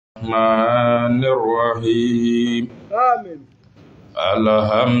الرحمن الرحيم آمين.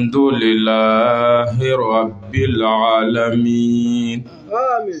 الحمد لله رب العالمين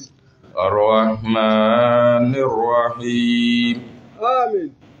آمين. الرحمن الرحيم آمين.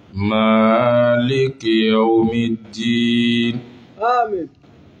 مالك يوم الدين آمين.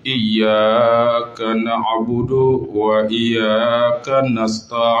 إياك نعبد وإياك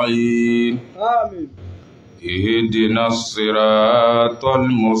نستعين آمين. اهدنا الصراط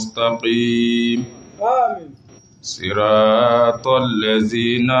المستقيم آمين. صراط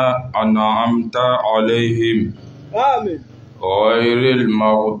الذين أنعمت عليهم آمين. غير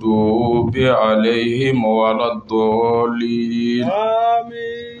المغضوب عليهم ولا الضالين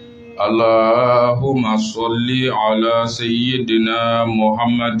آمين. اللهم صل على سيدنا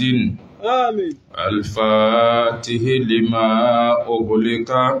محمد آمين. الفاتح لما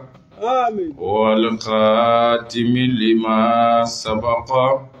أغلق آمين. والخاتم لما سبق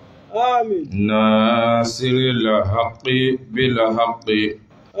آمين. ناصر الحق بالحق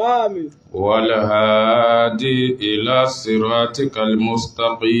آمين. والهادي إلى صراطك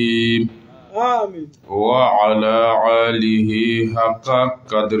المستقيم آمين. وعلى آله حق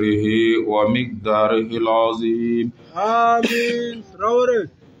قدره ومقداره العظيم آمين. Traore.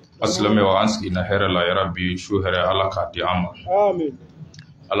 أسلم وأنسكي نهر الله يا ربي شهر على قدي أما آمين.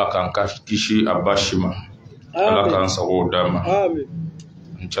 على كان كشي أباشما على كان سعودما آمين.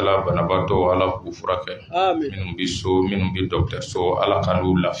 Inchallah banabato ala kufurake. Amin. Minum bi docteur so ala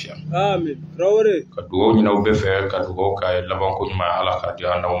kanu lafiya. Amin. Traore. Kaduo nyina ubefe kaduo kai laban ko nyima ala ka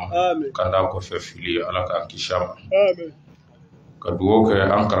dia nawo. Amin. Kanda ko fe fili ala ka kishama. Amin. Kaduo ke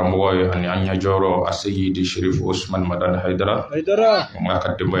ankara moye ani anya joro asayidi Sharif Usman Madan Haidara. Haidara.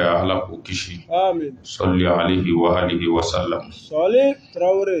 Ngaka demba ya ala ko kishi. Amin. Salli alayhi wa alihi wa sallam. Salih.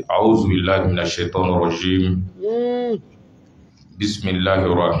 Traore. A'udhu billahi minash shaitanir rajim. بسم الله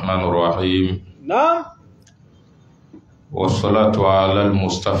الرحمن الرحيم نعم. والصلاة على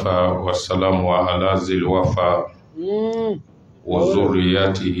المصطفى والسلام على ذي الوفا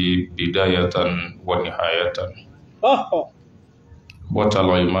وذرياته بداية ونهاية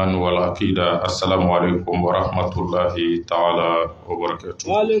والإيمان والعقيدة. السلام عليكم ورحمة الله تعالى وبركاته.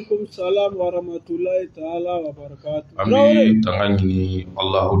 وعليكم السلام ورحمة الله تعالى وبركاته. أمي تغني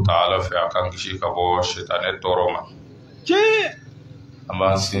الله تعالى في أكان كشيك أبو شيطان التورما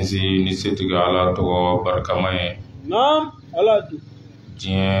أما سنسي نسيتك على تو بركمي. نعم. على تو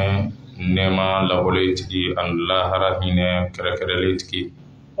جين نما لابوليتكي أن لا هرهين كركرليتكي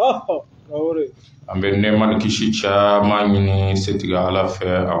Traore. ambe neman kishi cha manyini setiga ala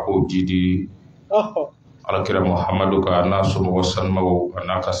fe ako jidi ala kira Muhammadu ka nasu mo sanmawo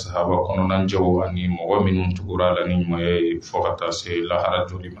anaka sahaba kono nan jawo ani mo minun tugura la ni moye fokata se la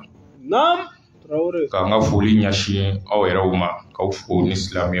harajulima. Naam. Traore. Ka nga fuli nyashi aw yerawma ka fu ni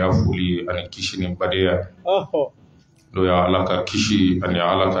islamiya fuli ani kishi ni badeya do ya ala ka kishi ani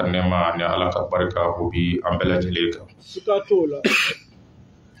ala ka nema ani ala ka barka hobi ambela jeleka Sikatola.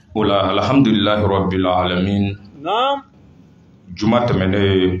 Ola alhamdulillahi rabbil alamin. Naam. Juma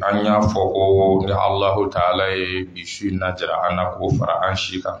tɛmɛnen an y'a fɔ ko ni Allahu Ta'ala ye bi su in najara an na k'o fara an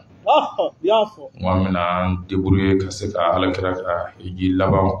si kan. Y'a fɔ. N ko an bɛna an débrouiller ka se ka Alakira ka hiji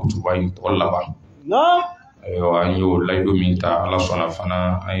laban kutuba in tɔ laban. Naam. Ayiwa an y'o layidu min ta Ala sɔnna fana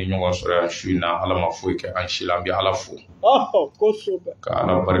an ye ɲɔgɔn sɔrɔ yan su in na Ala ma foyi kɛ an si la an bɛ Ala fo. Kosɛbɛ. Ka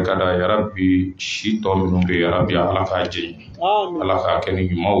Ala barika da yarabi si tɔ minnu bɛ yarabi Ala k'a jɛɲɛ. Amin. Ala k'a kɛ ni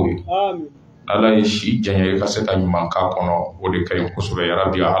ɲumanw ye. Amin. Ala ye si jɛɲɛ ka se ka ɲuman k'a kɔnɔ o de ka ɲi kosɛbɛ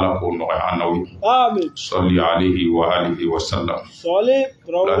yarabi Ala k'o nɔgɔya an n'aw ye. Amin. Salli alayhi wa alihi wa sallam. Salih.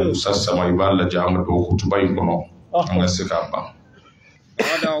 Traore. Oustaz sama i b'a lajɛ an ka don kutuba in kɔnɔ an ka se k'a ban.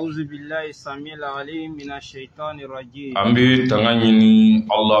 أعوذ بالله السميع العليم من الشيطان الرجيم. An bɛ tanga ɲini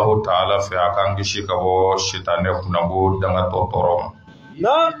Allahu Ta'ala fɛ a k'an kisi ka bɔ sitanɛ kunnabɔ dangatɔ tɔɔrɔ ma.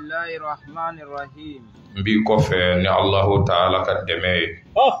 بسم الله الرحمن الرحيم. N b'i kɔfɛ ni Allahu Ta'ala ka dɛmɛ ye.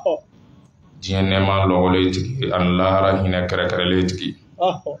 Diɲɛ nɛɛma lɔgɔlen tigi ani lahara hinɛ kɛrɛkɛrɛlen tigi.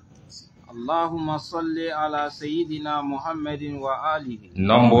 اللهم صل على سيدنا محمد وآله.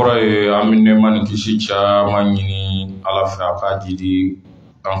 N'an bɔra yen an bɛ nɛɛma ni kisi caman ɲini Ala fɛ a k'a jidi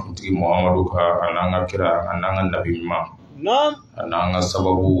an kuntigi Muhamadu kan a n'an ka kira a n'an ka nabi ɲuman. Naam. A n'an ka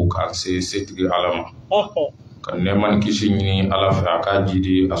sababu k'an se setigi Ala ma. Ka nɛɛma ni kisi ɲini Ala fɛ a k'a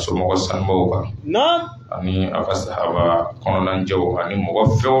jidi a somɔgɔ sanubaw kan. Naam. Ani a ka sahaba kɔnɔnanjɛw ani mɔgɔ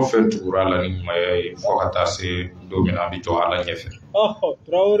fɛn o fɛn tugura la ni ɲumanya ye fo ka taa se don min na an bɛ jɔ Ala ɲɛfɛ.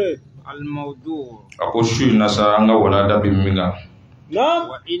 Traore. الموضوع. A ko su in na sa an ka walanda bɛ min kan. Naam.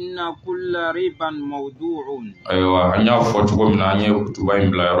 وإن كل ربا موضوع. Ayiwa an y'a fɔ cogo min na an ye kutuba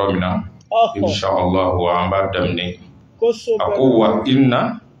in bila yɔrɔ min na. Insha Allah an b'a daminɛ. A ko wa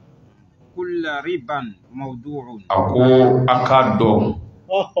inna كل ربا موضوع. أكو أكادو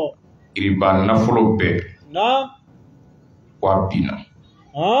ربا نفلو بي نعم وابينا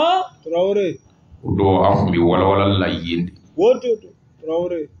Traore ودو أفمي ولا لا يند woto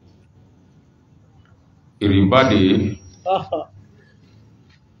Traore ربا دي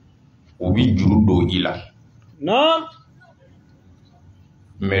وبي جرودو إلا نعم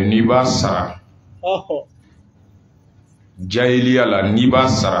من نبا سرا جايليا لا نبا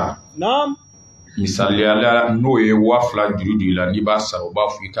سرا نعم misaliya la no ye wafla jurudi la ni ba sara ba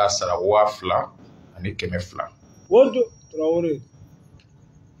fu ka sara wafla ani keme fla woto Traore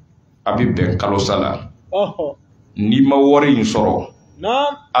abi ben kalo sala ni ma wori insoro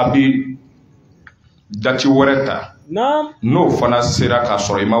naam abi dati woreta naam no fana sera ka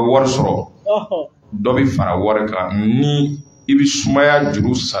soro ma wor soro do bi fara wor ka ni ibi sumaya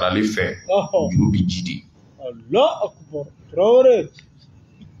juru sarali fe juru bi jidi Allah akbar Traore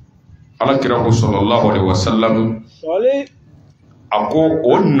ala kira ko sallallahu alaihi wasallam sali ako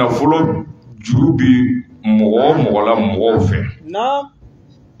on nafolo juru bi mo la mo fe naam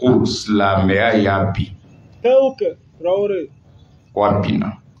ko islamia ya bi tawke Traore wa bina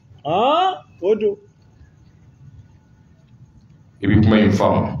woto ibi kuma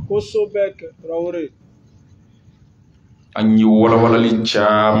infam ko sobeke Traore anyi wala li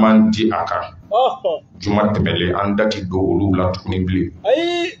chaman di aka juma tebele andati do olu la tukuni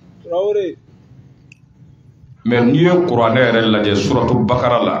ay Traore mais ni qur'an la je suratu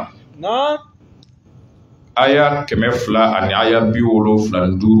bakara la naam aya kemefla ani aya biwolo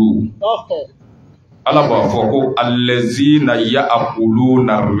flanduru ala ba foko allazina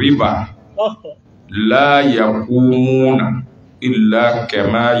ya'kuluna riba la yaqumuna illa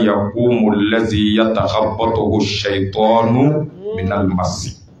kama yaqumu allazi yatakhabbathu ash-shaytanu min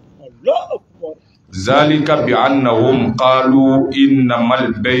al-mas Allah akbar zalika bi annahum qalu innamal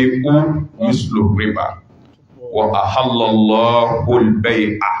bay'u mislu riba wa ahalla Allahu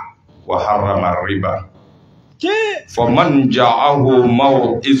al-bay'a wa harrama ar-riba faman ja'ahu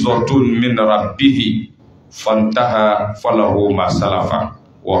maw'izatun min rabbih fantaha falahu ma salafa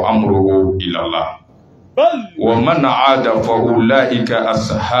wa amruhu ila Allah wa man 'ada fa ulaika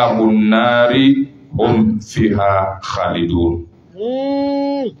ashabun nari hum fiha khalidun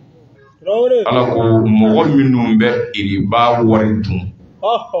ala ko mogo minnu bɛ iriba wari dun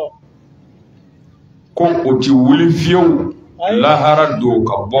ko o ti wuli fiyewu lahara do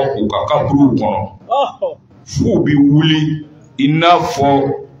ka bɔ u ka kaburu kɔnɔ f'u bi wuli i n'a fɔ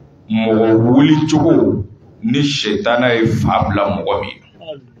mɔgɔ wuli cogo ni sɛtana ye fa bila mɔgɔ min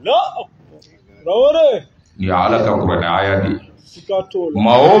ni ye ala ka kuranɛ aya de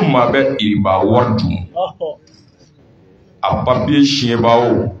maa o maa bɛ iriba wari dun a papiye siɲɛba o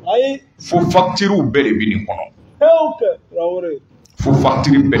fo facture bɛɛ de bi nin kɔnɔ fo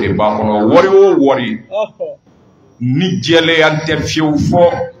facture bɛɛ de b'a kɔnɔ wari o wari ni jɛlɛya tɛ fiyewu fɔ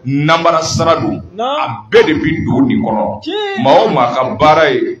nanbara sara don a bɛɛ de bi don nin kɔnɔ maa o maa ka baara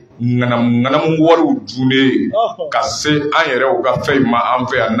ye ŋanamu wariw dunnen ka se an yɛrɛw ka fɛn ma an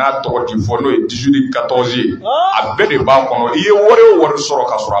fɛ yan n'a tɔgɔ ti fɔ n'o ye 18-14 ye a bɛɛ de b'a kɔnɔ i ye wari o wari sɔrɔ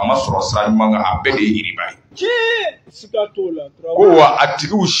ka sɔrɔ a ma sɔrɔ sira ɲuman kan a bɛɛ de ye iriba ye ko wa a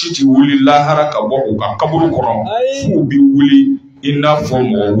tigiw si ti wuli lahara ka bɔ u ka kaburu kɔnɔ f'u bi wuli i n'a fɔ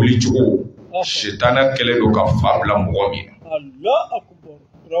mɔgɔ wuli cogo sitana kɛlɛ don ka fa bila mɔgɔ min na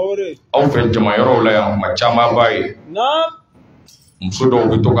aw fɛ jama yɔrɔw la yan kuma caman b'a ye muso dɔw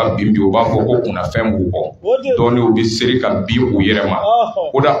bɛ to ka bin bi u b'a fɔ ko kunnafɛn b'u kɔ dɔɔni u bɛ seri ka bin u yɛrɛ ma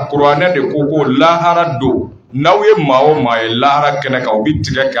o da kuranɛ de ko lahara don n'aw ye maa o maa ye lahara kɛnɛ kan u bɛ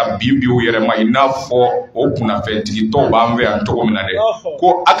tigɛ ka bin u yɛrɛ ma i n'a fɔ o kunnafɛntigi tɔw b'an fɛ yan cogo min na dɛ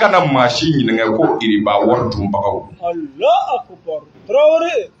ko a kana maa si ɲininka ko iriba wari dunbagaw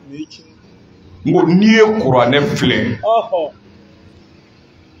n ko n'i ye kuranɛ filɛ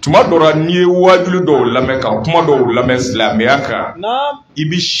tuma dɔ la n'i ye wajulu dɔw lamɛn ka kuma dɔw lamɛn silamɛya kan i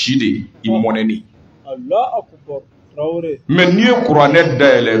bɛ si de i mɔnɛni mɛ n'i ye kuranɛ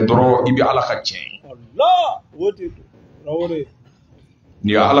dayɛlɛ dɔrɔn i bɛ ala ka tiɲɛ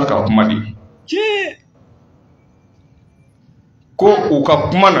nin ye ala ka kuma de ko u ka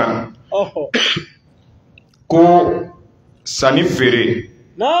kuma na ko sanni feere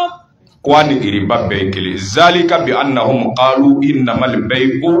ko ani iriba bɛɛ ye kelen zalika bi annahum qalu innamal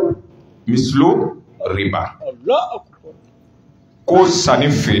bay'u mislu riba ko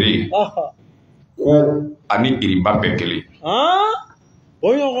sanni feere ko ani iriba bɛɛ kelen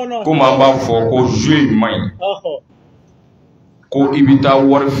komi an b'a fɔ ko jouer man ɲi ko i bɛ taa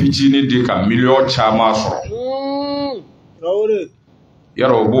wari fitinin di ka miliyɔn caman sɔrɔ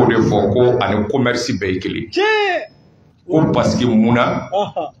yarɔ o b'o de fɔ ko ani commerce bɛɛ ye kelen Ko parce que muna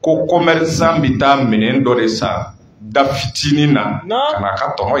ko commerçant bi ta minen do de sa da fitini na kana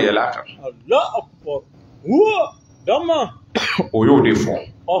ka tomo yela kan. Allah akbar. Wo dama. O yo de fo.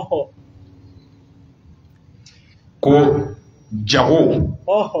 Ko jago.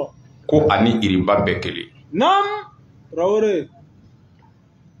 Ko ani iriba bekele. Nam Traore.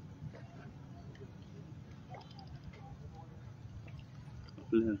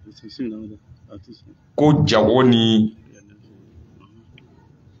 Ko jago ni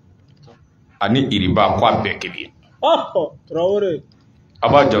ani iriba ko bekele. Traore.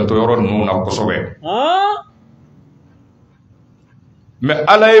 Aba janto yoro nu na kosobe. Mais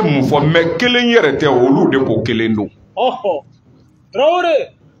ala ye mun fɔ mais kelen yɛrɛ tɛ olu de ko kelen don. Traore.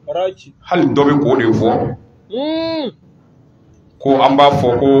 Parachi. Hali dɔ bɛ k'o de fɔ. Ko an b'a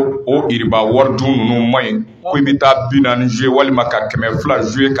fɔ ko o iriba wari dun ninnu man ɲi. Ko i bɛ taa 40 jouer walima ka 200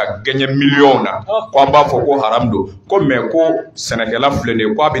 jouer ka gagner million na. Ko an b'a fɔ ko haram don. Ko mais ko sɛnɛkɛla filɛ nin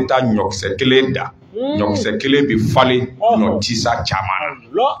ye ko a bɛ taa ɲɔkisɛ kelen da. Ɲɔkisɛ kelen bɛ falen ɲɔ tisa caman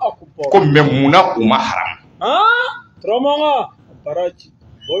na. Ko mais munna u ma haram. Tramanga. Parachi.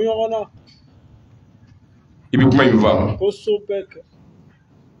 Boyongona. I bɛ kuma in faamu. Ko sopek.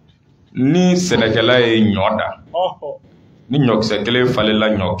 Ni sɛnɛkɛla ye ɲɔ da. Ni ɲɔkisɛ kelen falela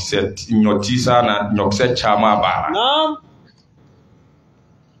ɲɔ tisa na ɲɔkisɛ caman b'a la.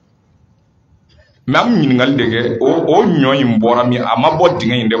 Mais an bɛ ɲininkali de kɛ o ɲɔ in bɔra min a ma bɔ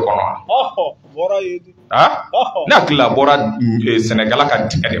dingɛ in de kɔnɔ wa. Bɔra ye di. Ne hakili la a bɔra sɛnɛkɛla ka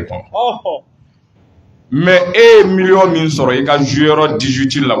dingɛ de kɔnɔ. Mais e ye million min sɔrɔ i ka joueur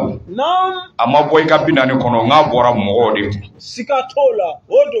 18 la o. A ma bɔ i ka 40 kɔnɔ n'a bɔra mɔgɔw de kun. Sika t'o la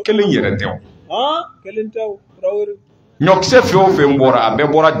o don. Kelen yɛrɛ tɛ o. Kelen tɛ o Traore. Ɲɔkisɛ fɛn o fɛn bɔra a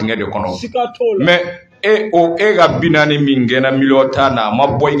bɛɛ bɔra dingɛ de kɔnɔ. Sika t'o la. Mais e ka 40 min gɛnna million tan na a ma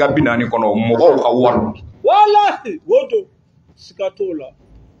bɔ i ka 40 kɔnɔ mɔgɔw ka wari. Wallahi o don. Sika t'o la.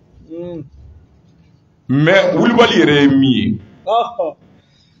 Mais wulibali yɛrɛ ye min ye.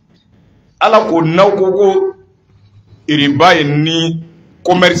 Ala ko n'aw ko iriba ye ni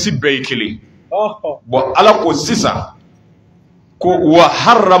commerce bɛɛ ye kelen. Bon ala ko sisan ko wa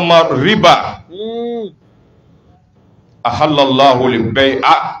harrama riba. Ahallallahu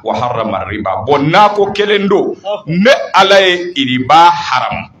al-bay'a wa harrama riba. Bon n'a ko kelen do ne ala ye iriba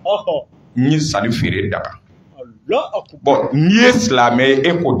haram. Ni sali feere daga. Bon ni ye silamɛ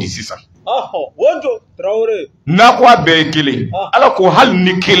e ko di sisan. Wodo Traore. N'a ko a bɛɛ ye kelen. Ala ko hali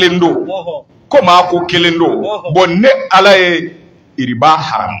ni kelen do. Komi a ko kelen do. Bon ne ala ye iriba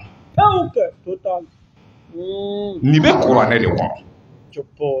haram. Total. Ni bɛ kuranɛ de kɔnɔ.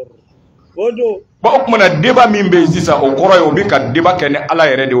 Wodo. Bon o kumana débat min bɛ yen sisan o kɔrɔ ye o bɛ ka débat kɛ ni ala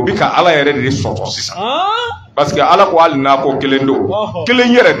yɛrɛ de o bɛ ka ala yɛrɛ de sɔsɔ sisan. Parce que ala ko hali n'a ko kelen do.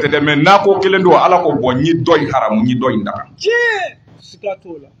 Kelen yɛrɛ tɛ dɛ mais n'a ko kelen do ala ko bon ni dɔ in haram ni dɔ in daga. Sika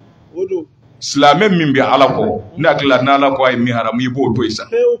t'o la. Wodo. Silamɛ min bɛ ala kɔ ne hakili la n'ala ko a ye min haram i b'o to yen sa.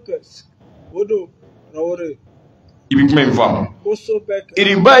 Wodo Traore. I bɛ kuma in faamu.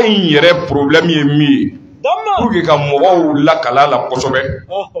 Iriba in yɛrɛ problème ye min ye. Pour que ka mɔgɔw lakala la kosɛbɛ.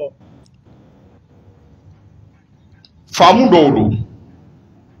 Faamu dɔw don.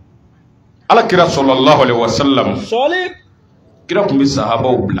 Ala kira sallallahu alaihi wasallam. Kira tun bɛ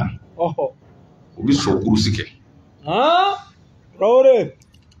sahabaw bila. U bɛ so kurusi kɛ. Traore.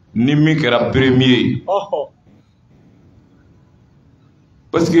 Ni min kɛra premier ye.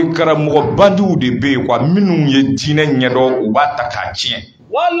 Parce que karamɔgɔ bandiw de bɛ yen quoi minnu ye diinɛ ɲɛdɔn u b'a ta k'a tiɲɛ.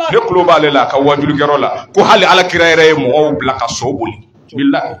 Ne tulo b'ale la a ka wajulikɛyɔrɔ la ko hali ala kira yɛrɛ ye mɔgɔw bila ka so boli.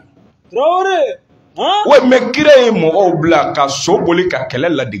 Bilahi. Traore. Ouais mais kira ye mɔgɔw bila ka so boli ka kɛlɛ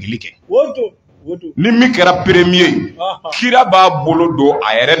ladegeli kɛ. Wodo. Ni min kɛra premier ye. Kira b'a bolo don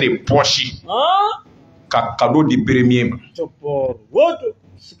a yɛrɛ de poche. Ka cadeau di premier ma. Wodo.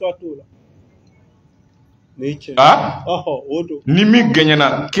 Sika t'o la. Ni min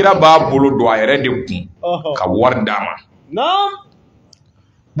gɛɲɛna kira b'a bolo don a yɛrɛ de kun ka wari d'a ma.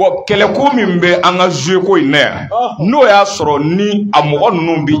 Bon kɛlɛko min bɛ an ka jouer ko in na yan n'o y'a sɔrɔ ni a mɔgɔ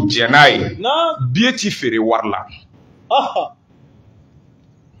ninnu bɛ jɛn n'a ye billet ti feere wari la.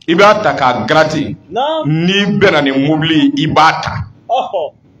 I b'a ta k'a gratter n'i bɛnna ni mobili i b'a ta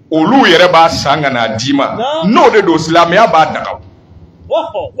olu yɛrɛ b'a san ka n'a d'i ma n'o de don silamɛya b'a daga.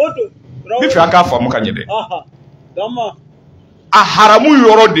 Ni fɛ a k'a faamu ka ɲɛ dɛ. A haramu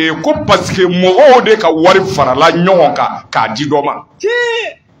yɔrɔ de ye ko parce que mɔgɔw de ka wari farala ɲɔgɔn kan k'a di dɔ ma.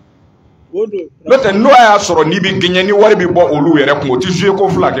 N'o tɛ n'o y'a sɔrɔ n'i bɛ gagner ni wari bɛ bɔ olu yɛrɛ kun o tɛ jouer ko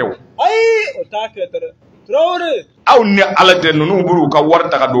fila kɛ o. Ayi o t'a kɛ dɛ. Traore. Aw ni ala tɛ ninnu b'u ka wari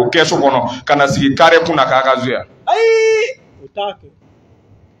ta ka don kɛsu kɔnɔ ka na sigi carré kun na k'a ka jouer. Ayi o t'a kɛ.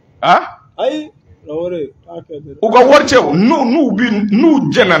 Ayi. uga warche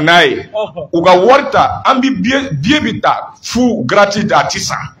nu jena nae uga warta ambi biebita fu gratuit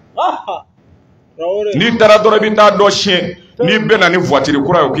artisan ni tara dorobita do chien ni bena ni voiture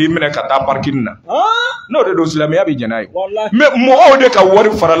kura yo ki mene kata parking na no de do islamia bi jena mais mo o de ka wari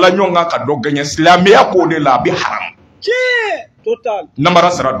farala nyonga ka do ganya islamia ko de la bi haram total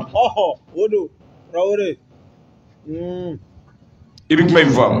namara saradu wodo Traore ibi kuma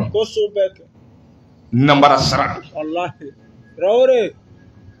invam ko so bek namara saradu wallahi Traore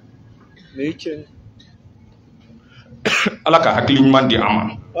meche alaka hakili mandi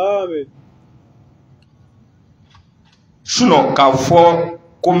ama amen suno ka fo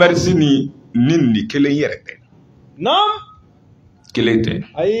commerce ni nindi kelen yerete nam kelete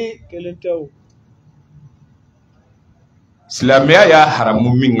ay kelente Islamia ya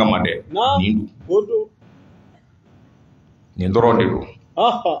haramu minga made nindu bodo ni ndoro de do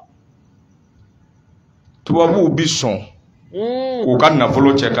tubabu bison ko kan na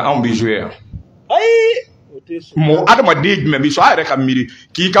folo cheka an bi jouer mo adama de me bi so are ka miri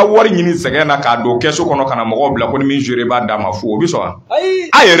ki ka wori nyini segena ka do keso kono kana mo obla ko mi jouer ba dama fu bi so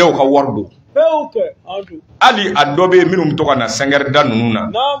ayere o ka wordo ali adobe minum to kana senger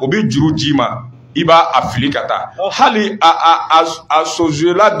danuna obi juru jima iba Afrikata hali a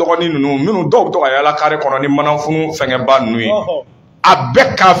sozela dogoni nunu minu dog to ayala kare kono ni manafunu fenge ba nui a be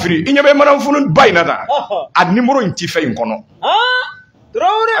kafiri inyebe manafunu bayina da a numero inti fe inkono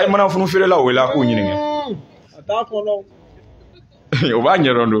Traore ay manafunu fere la wela ko nyinenge ata kono o ba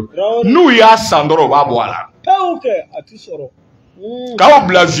nyerondo nu ya sandoro ba boala ati soro ka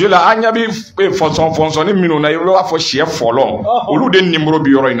obla jela anyabi fonson ni minu na yo afo chef folon olu de numéro bi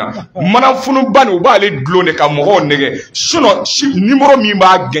yoro ina mana funu bani o ba le dlo ne ka mo nege suno numéro mi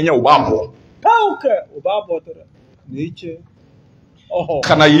ba ganya o ba bo o ba bo tere niche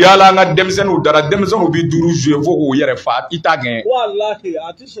kana yala nga demzenu dara demzenu bi duru jouer fo o yere fa ita gen wallahi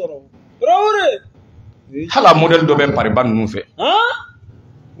ati soro Traore hala model do be pariba nu fe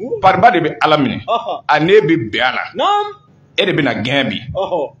pariba de be alamine ane bi be ala nam ede bina gembi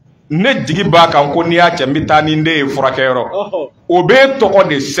ne digi ba kan ko ni a chembita ni nde furake yoro o be toko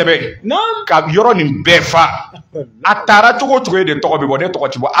de sebe ka yoro ni befa atara toko toko de toko be bo de toko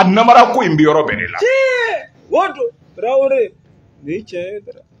chibo anamara ko imbi yoro benela wodo Traore ni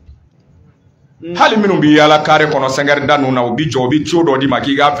chedra hali minnu bi yala kare kono senger danu na obi jo bi tiodo di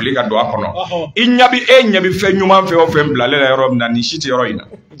makiga Afrika do akono inyabi fe nyuma fe o fe blale la yoro na ni shiti yoro ina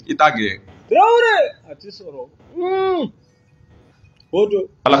itage Traore ati soro Bodo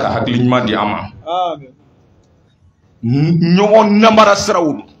alaka hakili nyuma di ama amen nyoon namara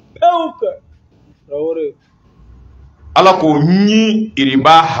srawudu Traore alako nyi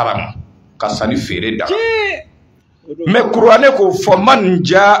iriba haram kasani fere da me Qur'ane ko faman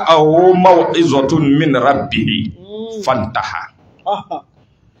ja'ahu maw'izatun min rabbih fantaha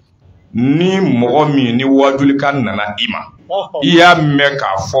ni mogo mi ni wajuli kan nana ima iya me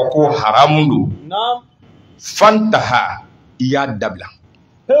ka foko haramundu fantaha iya dabla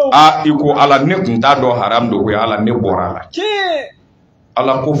iko ala ne kunta do haram do ko ala ne borala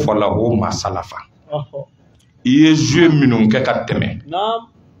ala ko falahu masalafa iye jeu minun ke ka teme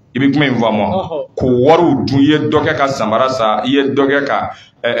ibi kuma invamo ko waru dun ye doke ka samara sa ye doke ka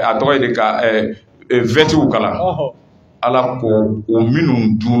atoy de ka veti ukala ala ko o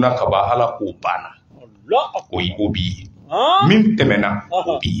minun duna ka ba ala ko bana o obi min temena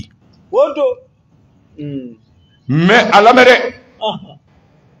obi wodo me ala mere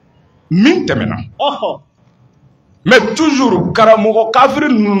min temena mais toujours karamogo kafiri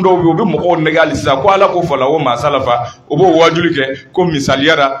nundo be mogo negali sa ko ala ko fala wo masalafa obo wajuli ke ko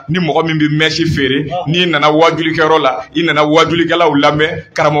misaliyara ni mogo min bi meshi fere ni nana wajuli ke rola inana wajuli ke la ulame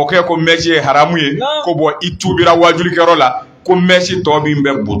karamogo ke ko meshi haramu ye ko bo itubira wajuli ke rola ko meshi to bi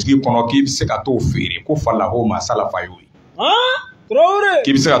mbe butiki kono ki bi se ka to fere ko fala wo masalafa yo Traore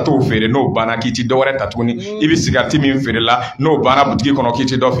ki bi se ka to fere no bana ki ti dowre tatuni ibi sigati min fere la no bana butiki kono ki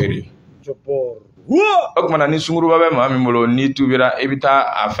ti do fere o kuma ni sunguru ba be ma mi bolo ni tubira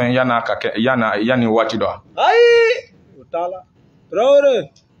ebita afen yana ka yani wati do ai utala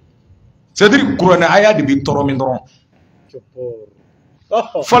Traore c'est-à-dire Qur'an aya de bi toro min doron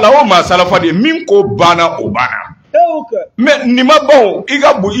fala o ma salafa de min ko bana o bana mais ni ma bon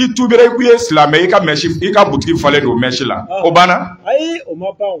iga bu itubira ku islam e ka meshi e ka butiki fale do meshi la o bana ai o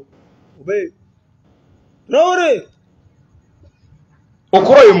ma bon o be Traore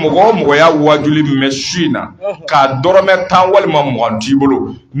okoro ye mogo ya wajuli meshina ka dorome tan walima mo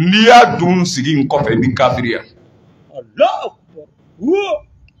antibolo ni ya dun sigi nkofe bi kafiria Allah akbar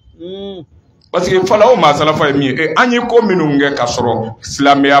wo parce que fala o masala fa mi e anyi ko minunge kasoro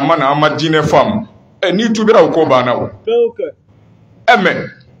islamia mana amadine fam ni tubira ko bana o okay eme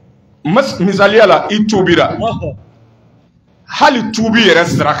misaliya la I tubira hali tubi yɛrɛ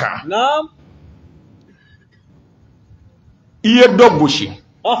sira kan naam I ye dɔ gosi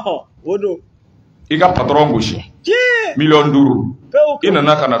wodo I ka patron gosi million 5 I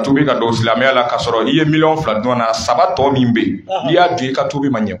nana kana tubi ka don silamɛya la ka sɔrɔ I ye million 2 dɔn na saba tɔ min be I y'a dun I ka tubi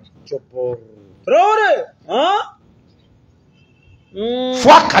ma ɲɛ Traore fo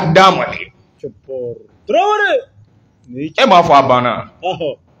a ka d'a ma de Traore e m'a fɔ a banna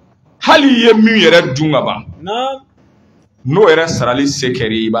hali I ye min yɛrɛ dun ka ban naam n'o yɛrɛ sarali se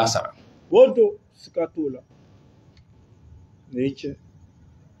kɛr'i I b'a sara wodo sikato la niche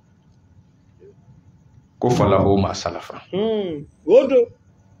ko fala bo ma salafa wodo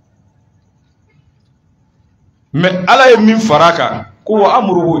mais ala ye min fara kan ko wa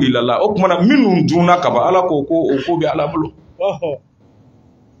amruhu ila Allah o kuma na minnu dunna ka ba ala ko o ko bi ala bolo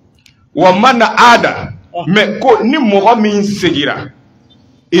wa man ada mais ko ni mɔgɔ min segira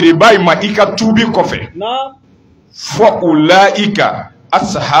iribai ma I ka tubi kɔfɛ naam fa ulaika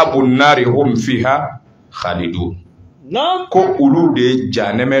ashabun nari hum fiha khalidun naam ko ulu de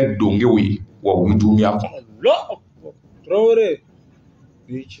janeme dongew ye wa wudumiya kɔnɔ Traore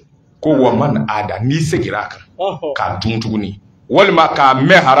niche ko wa man ada ni segira kan ka dun tuguni walima ka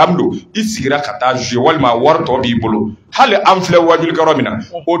mɛ haram do I sigira ka taa jouer walima wari tɔ b'i bolo hali an filɛ wajuli kɛyɔrɔ min na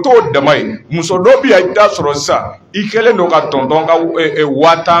o t'o dama ye muso dɔ bi ya I t'a sɔrɔ sisan I kɛlen do ka tɔntɔn ka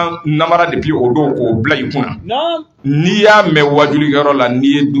 5000 namara depuis o don k'o bila I kunna n'i y'a mɛn wajuli kɛyɔrɔ la n'i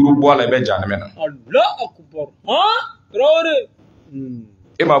ye 5 bɔ a la I bɛ jahanɛmɛ na Allah akbar Traore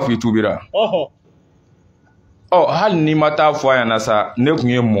e m'a fɔ I tubira hali n'i ma taa fɔ a ɲɛna sa ne kun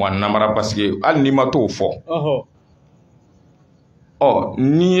ye mɔgɔ namara parce que hali n'i ma t'o fɔ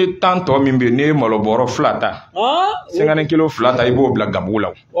n'i ye tan tɔ min bɛ n'i ye malo bɔrɔ 2 ta 50 kilo 2 ta I b'o bila gabugu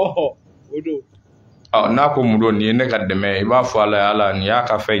la n'a ko mun don nin ye ne ka dɛmɛ I b'a fɔ ala ye ala nin y'a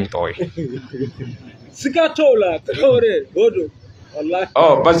ka fɛn tɔ ye siga t'o la Traore wodo wallahi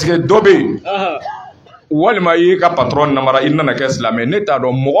parce que dɔ bɛ yen walima I ye ka patron namara I nana kɛ silamɛ ne t'a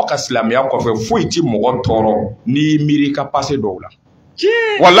dɔn mɔgɔ ka silamɛya kɔfɛ foyi ti mɔgɔ tɔɔrɔ n'i miiri ka passe dɔw la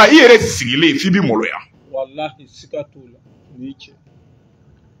wala I yɛrɛ sigilen f'i bi maloya wallahi siga t'o la niche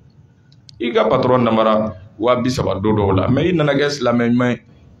I ka patron namara 30 don dɔw la mais I nana kɛ silamɛ ɲuman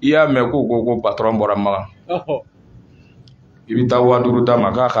I y'a mɛn ko patron bɔra magan I bɛ taa 5000 d'a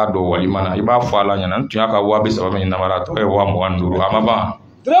ma k'a k'a don walima na I b'a fɔ ala ɲɛna n tun y'a ka 30 min namara tɔ ye 25 a ma ban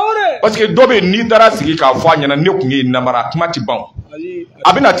parce que dɔ bɛ n'i taara sigi k'a fɔ a ɲɛna ne kun ye namara kuma ti ban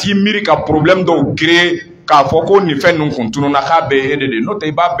a bɛna t'i miiri ka problème dɔw créer k'a fɔ ko nin fɛn ninnu kun tununna k'a bɛɛ ye e de n'o tɛ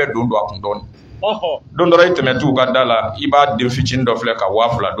I b'a bɛɛ don a kun dɔɔni don dɔ la I tɛmɛ t'u ka da la I b'a den fitinin dɔ filɛ ka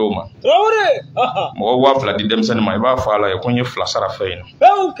 2000 d'o ma mɔgɔ 2000 di denmisɛnnin ma I b'a fɔ ala ye ko n ye 2 sara fɛn in na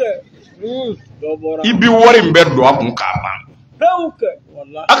I bi wari in bɛɛ don a kun k'a ban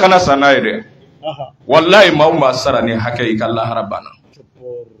a kana san n'a ye dɛ wallahi maa o maa sara ni hakɛ I ka lahara banna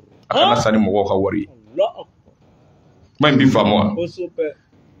a kana san ni mɔgɔw ka wari ye kuma in bi faamu wa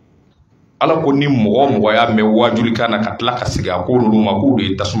ala ko ni mɔgɔ mɔgɔ y'a mɛn wajuli kan na ka tila ka segin a ko olu ma k'o de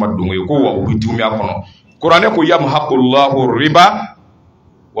ye tasuma dongo ye ko wa u bɛ juguya kɔnɔ kuranɛ ko yamhaqullahu riba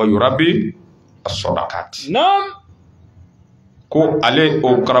wa yurabi as-sadaqat ko ale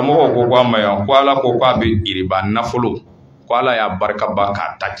o karamɔgɔ ko k'a ma yan ko ala ko k'a bɛ riba nafolo ko ala y'a barika ba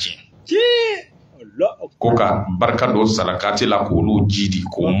k'a ta tiɲɛ ko ka barika don sarakati la k'olu jidi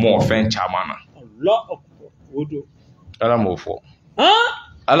k'o mɔ fɛn caman na ala m'o fɔ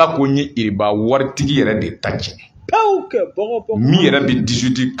ala ko n ye iriba waritigi yɛrɛ de ta tiɲɛ min yɛrɛ bɛ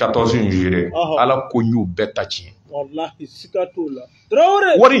 18 14 gérer ala ko n y'u bɛɛ ta tiɲɛ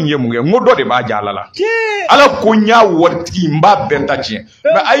wari in ye mun kɛ n ko dɔ de b'a ja ala la ala ko n y'a waritigi n b'a bɛɛ ta tiɲɛ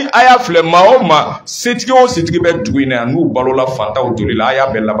mais a y'a filɛ maa o maa setigi o setigi bɛ dugu in na yan n'u balola fantaw joli la a y'a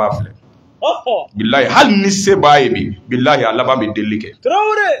bɛɛ laban filɛ bilahi hali ni se b'a ye bi bilahi a laban bɛ delili kɛ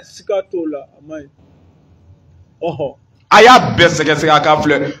a y'a bɛɛ sɛgɛsɛgɛ a k'a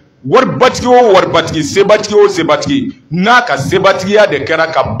filɛ waribatigi o waribatigi sebatigi o sebatigi n'a ka sebatigiya de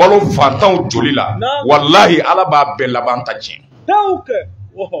kɛra ka balo fantanw joli la wallahi ala b'a bɛɛ laban ta tiɲɛ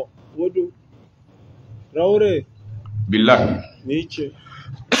bilahi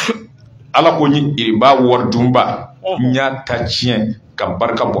ala ko ni iriba waridunba n y'a ta tiɲɛ ka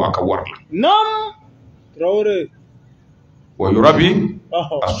barika bɔ a ka wari la wa yurabi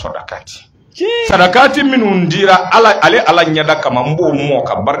as-sadaqati sadakati minnu dira ale ala ɲɛda kama n b'o mɔ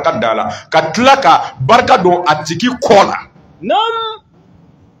ka barika da la ka tila ka barika don a tigi kɔ la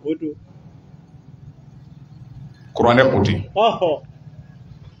kuranɛ ko ten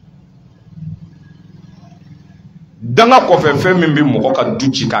danga ko fɛn min bɛ mɔgɔ ka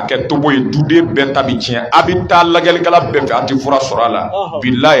du ci k'a kɛ tobo ye duden bɛɛ ta bi tiɲɛ a bɛ taa lajɛlikɛla bɛɛ fɛ a tɛ fura sɔrɔ a la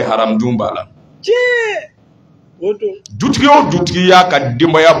bilahi haramdun b'a la dutigi o dutigi y'a ka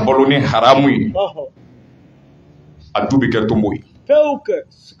denbaya balo ni haramu ye a du bɛ kɛ tobo ye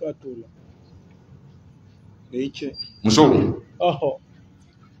muso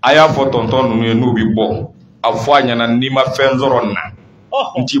a y'a fɔ tɔntɔn ninnu ye n'u bɛ bɔ a fɔ a ɲɛna n'i ma fɛn sɔrɔ na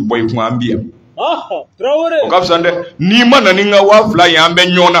n t'i bɔ i kun an bi yan o ka fisa dɛ n'i ma na ni n ka 2000 ye an bɛ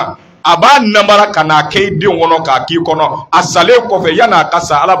ɲɔgɔn na a b'a namara ka n'a kɛ i denw kɔnɔ k'a k'i kɔnɔ a salen kɔfɛ yan'a ka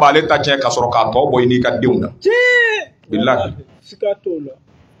sa ala b'ale ta tiɲɛ ka sɔrɔ k'a tɔ bɔ i n'i ka denw na bilahi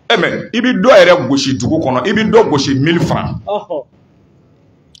mɛ i bɛ dɔ yɛrɛ gosi dugu kɔnɔ i bɛ dɔ gosi 1000 francs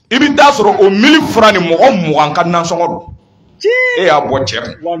i bɛ taa sɔrɔ o 1000 francs ni mɔgɔ 20 ka nansɔngɔ don e y'a bɔ cɛ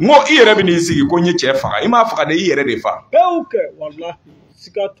kun n ko i yɛrɛ bɛ n'i sigi ko n ye cɛ faga i m'a faga de i yɛrɛ de fa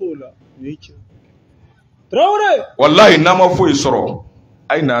wallahi n'a ma foyi sɔrɔ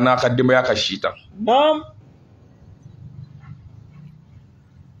a ye n'a ka denbaya ka si ta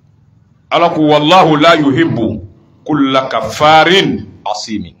ala ko wallahu la yuhibbu kulla kafarin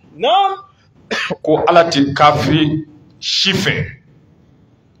asimin ko ala tɛ kafiri si fɛ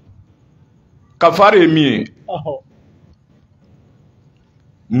kafari ye min ye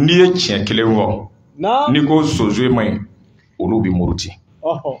n'i ye tiɲɛ kelen fɔ n'i ko sozo ma ɲi olu bɛ muruti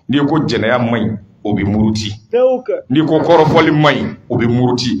n'i ko jɛnɛya ma ɲi o bɛ muruti n'i ko kɔrɔfɔli ma ɲi o bɛ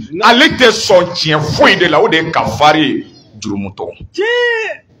muruti ale tɛ sɔn tiɲɛ foyi de la o de ye kafari ye jurumutɔ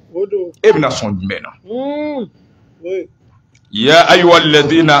e bɛna sɔn jumɛn na ya ayyuhal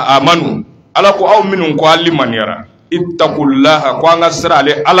ladhina amanu ala ko aw minnu ko ali maniyara ittaqullaha ko an ka sira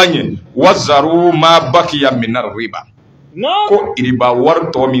ale ala ɲɛ wazaru ma bakiya minar riba ko iriba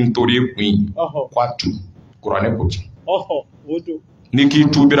wari tɔ min tori kun ko a tu kuranɛ ko ten ni k'i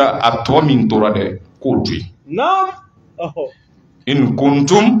tubira a tɔ min tora dɛ k'o to yen in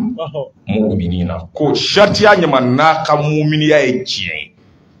kuntum mu'minina ko sariya ɲama n'a ka muminiya ye tiɲɛ ye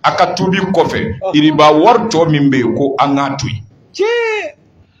a ka tubi kɔfɛ iriba wari tɔ min bɛ yen ko an k'a to yen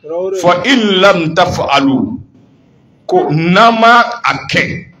fa in lam taf'alu ko n'a ma a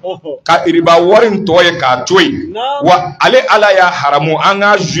kɛ ka iriba wari tɔ ye k'a to yen wa ale ala y'a haramu an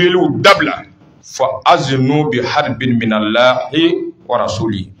ka zueliw dabila fa azinu bi harbin minallahi wa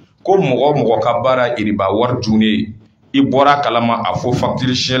rasuli ko mɔgɔ ka baara iriba wari dunne i bɔra kalama a fɔ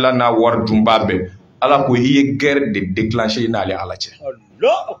facture siyɛla n'a wari dunba bɛɛ ala ko i ye guerre de déclencher n'ale ala cɛ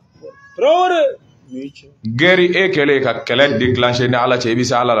guerre e kɛlen ka kɛlɛ déclencher ni ala cɛ i bɛ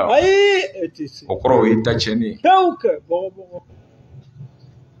se ala la o kɔrɔ o ye ta tiɲɛni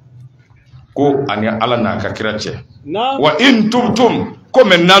ko ani ala n'a ka kira cɛ wa in tubtum ko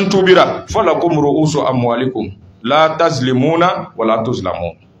mɛ n'an tubira fala ko ru'usu amwalikum la tazlimuna wala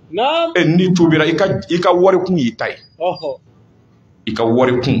tuzlamun ni tubira i ka wari kun y'i ta ye i ka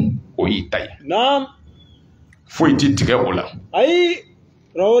wari kun o y'i ta ye foyi ti tigɛ o la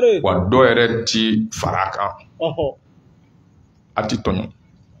wa dɔ yɛrɛ ti fara a kan a ti tɔɲɔ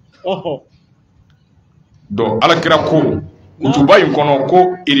donc alakira ko kutuba in kɔnɔ ko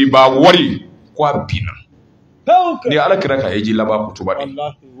iriba wari ko a binna ni alakira ka heji laban kutuba de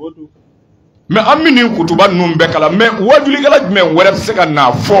mais an bɛ nin kutuba ninnu bɛɛ kala mais wajulikɛla jumɛn wɛrɛ bɛ se ka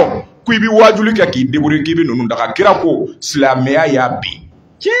n'a fɔ ko i bɛ wajuli kɛ k'i débrouiller k'i bɛ ninnu daga kira ko silamɛya y'a bin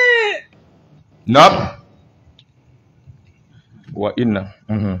na wa inna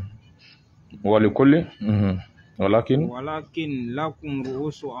walikulli walakin lakum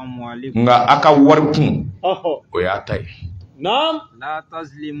ru'usu amwalikum nga aka wari kun o y'a ta ye la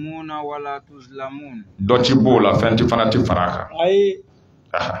tazlimuna wala tuzlamun dɔ ti b'o la fɛn ti fana ti fara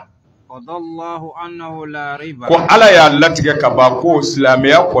a kan qadallahu annahu la riba ko ala y'a latigɛ ka ban ko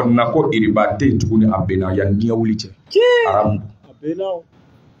silamɛya kɔnɔna ko iriba tɛ yen tuguni a bɛnna yan diɲɛ wuli cɛ aramu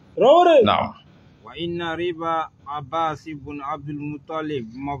naam wa inna riba abbas ibn abdul muttalib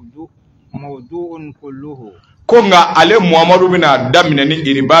mawdu'un kulluhu ko nga ale muhammadu bɛna daminɛ ni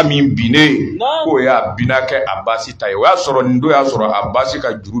iriba min binnen ko y'a binna kɛ abbasi ta ye o y'a sɔrɔ nin don y'a sɔrɔ abbasi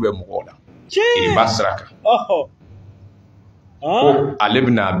ka juru bɛ mɔgɔw la iriba sira kan ko ale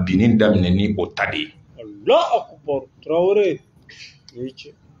bɛna binni daminɛ ni o ta de ye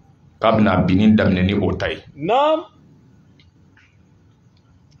k'a bɛna binni daminɛ ni o ta ye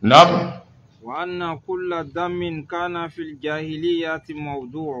naam wa anna kulla damin kana fil jahiliyati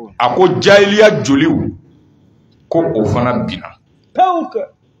mawdu'un a ko jahiliya joliw ko o fana binna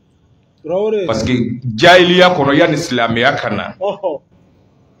parce que jahiliya kɔnɔ yanni silamɛya ka na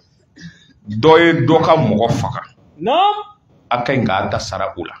dɔ ye dɔ ka mɔgɔ faga a ka ɲi k'a ta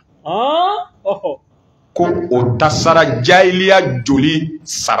sara o la ko o tasara jahiliya joli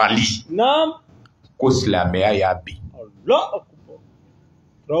sarali ko silamɛya y'a bin La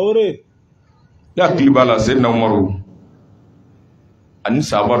Traore. Ya klibala Sayyidina Umaru. Ani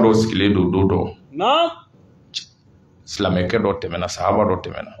sahaba do sikile do. Na? Islameke do temena sahaba do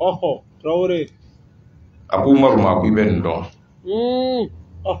temena. Traore. Abu Umaru ma ku ibe ndo.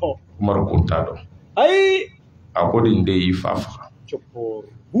 Umaru ko ta do. Ai. Akodi nde yi fafa. Chopor.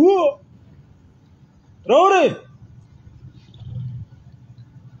 Traore.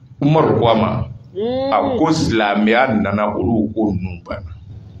 Umaru ko ama. Ako Islamia nana olu ko numba.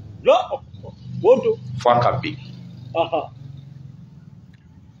 La Bodo. Faka bi.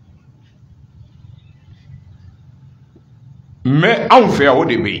 Mais anw fɛ o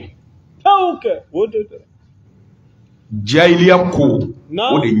de bɛ yen. Jahiliya ko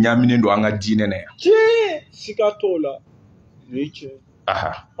o de ɲaminen don an ka diinɛ na yan. Tiɲɛ siga t'o la. Ni cɛ.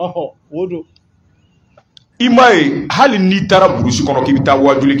 O don. I m'a ye hali n'i taara burusi kɔnɔ k'i bɛ taa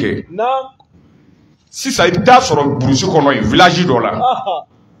wajuli kɛ. Sisan i bɛ taa sɔrɔ burusi kɔnɔ yen village dɔ la.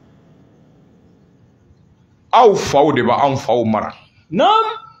 Aw faw de b'anw faw mara.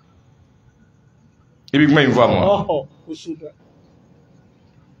 I bɛ kuma in faamu.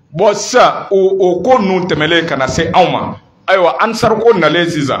 Bon sisan o ko ninnu tɛmɛlen ka na se anw ma ayiwa ansar ko nalen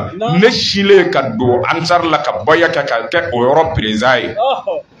sisan ne silen ka don ansar la ka baya kɛ ka kɛ o yɔrɔ président ye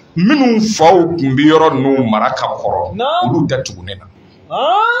minnu faw tun bɛ yɔrɔ ninnu mara ka kɔrɔ olu tɛ tugu ne na.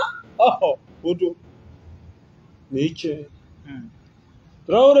 O don ni cɛ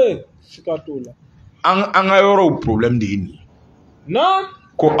Traore siga t'o la. An ka yɔrɔw problème de ye nin ye.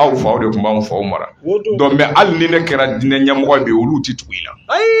 Ko aw faw de tun b'anw faw mara. Donc mais hali ni ne kɛra diinɛ ɲɛmɔgɔ bɛ olu tɛ tugu i la.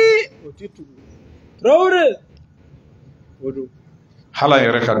 Ayi o tɛ tugu. Traore. O don. Hala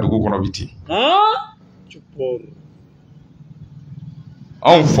yɛrɛ ka dugu kɔnɔ bi ten.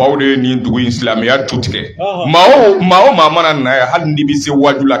 Anw faw de ye nin dugu in silamɛya tu tigɛ. Maa o maa mana na yan hali n'i bɛ se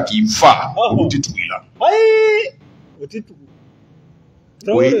waju la k'i fa olu tɛ tugu i la. Ayi o tɛ tugu.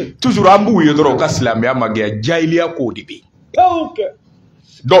 Oui, toujours an b'u ye dɔrɔn u ka silamɛya ma gɛya jahiliya kow de bɛ yen.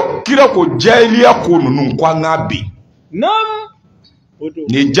 Donc kira ko jahiliya ko ninnu ko an k'a bin. Nin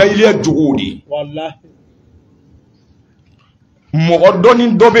ye jahiliya jogow de ye. Mɔgɔ dɔ ni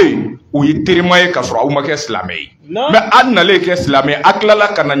dɔ bɛ yen o ye terima ye ka sɔrɔ aw ma kɛ silamɛ ye. Mais an nalen kɛ silamɛ a tilala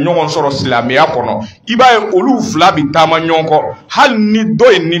ka na ɲɔgɔn sɔrɔ silamɛya kɔnɔ i b'a ye olu fila bɛ taama ɲɔgɔn kɔ hali ni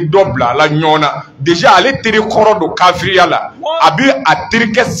dɔ ye ni dɔ bila a la ɲɔgɔn na déjà ale teri kɔrɔ don kafiriya la a bɛ a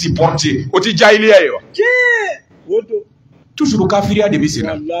terikɛ supporter o tɛ jahiliya ye wa. Toujours kafiriya de bɛ sen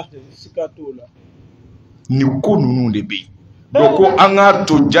na. Nin ko ninnu de bɛ yen donc ko an k'a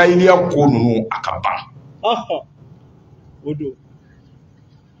to jahiliya ko ninnu a ka ban.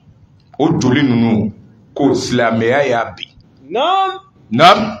 O joli ninnu ko silamɛya y'a bin.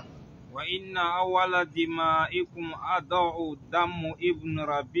 Naam. Wa inna awwala dimaikum adau damu ibn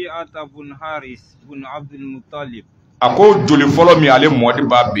Rabi'ata bun Haris bun Abdul Muttalib. A ko joli fɔlɔ min ale mɔdi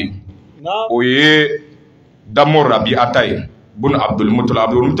b'a bin o ye damu Rabi'ata ye bun Abdul Muttalib.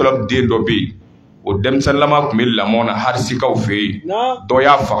 Abdul Muttalib den dɔ bɛ yen o denmisɛnninlama tun bɛ lamɔ na harisikaw fɛ yen dɔ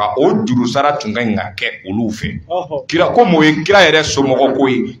y'a faga o juru sara tun ka ɲi ka kɛ olu fɛ. Kira ko o ye kira yɛrɛ somɔgɔ ko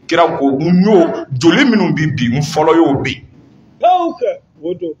ye kira ko n y'o joli minnu bɛ bin n fɔlɔ y'o bin.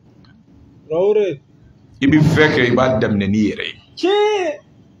 I bɛ fɛn kɛ i b'a daminɛ n'i yɛrɛ ye.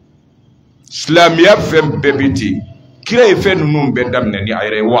 Silamɛya fɛn bɛɛ bɛ ten kira ye fɛn ninnu bɛɛ daminɛ ni a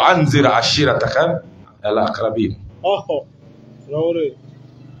yɛrɛ ye wa anzira ashirataka al-aqrabin.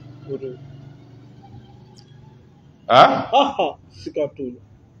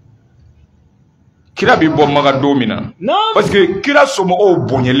 Kira bɛ bɔ Maga don min na parce que kira somɔgɔw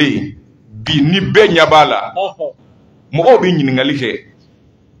bonyɛlen bi ni bɛɛ ɲɛ b'a la mɔgɔw bɛ ɲininkali kɛ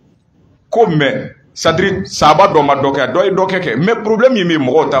ko mais sadiri sahaba dɔ ma dɔ kɛ dɔ ye dɔ kɛ mais problème min bɛ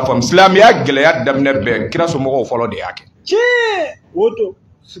mɔgɔw t'a faamu silamɛya gɛlɛya daminɛ bɛɛ kira somɔgɔw fɔlɔ de y'a kɛ.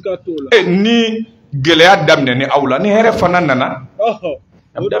 Ni gɛlɛya daminɛ ni aw la ni hɛrɛ fana nana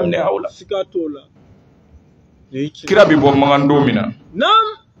a bɛ daminɛ aw la. Kira bɛ bɔ Magan don min na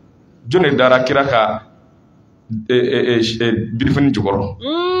jɔn de dara kira ka birifini jukɔrɔ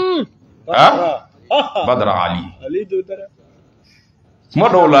Badara Ali. Kuma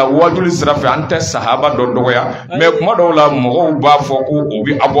dɔw la wajuli sira fɛ an tɛ sahaba dɔ dɔgɔya mais kuma dɔw la mɔgɔw b'a fɔ ko o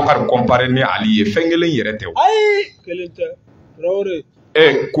bɛ Abubakar comparer ni Ali ye fɛn kelen yɛrɛ tɛ o.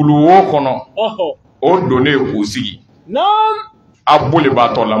 Kulu wo kɔnɔ o donnen k'u sigi a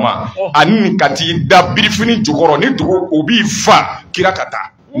bolibaatɔ lama ani ka t'i da birifini jukɔrɔ ni dugu o b'i fa kira ka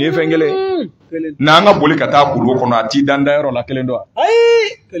taa ni ye fɛn kelen n'an ka boli ka taa kulu kɔnɔ a t'i dan dayɔrɔ la kelen dɔ wa.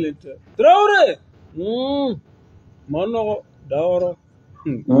 Ayi kelen tɛ Traore ma nɔgɔ dayɔrɔ.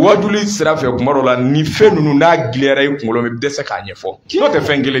 Wajuli sira fɛ kuma dɔ la ni fɛn ninnu n'a gilɛra i kunkolo bɛ dɛsɛ k'a ɲɛfɔ n'o tɛ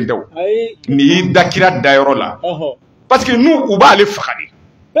fɛn kelen tɛ o n'i y'i da kira dayɔrɔ la parce que nous u b'ale faga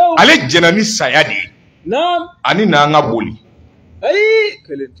de ale jɛna ni saya de ye ani n'an ka boli ayi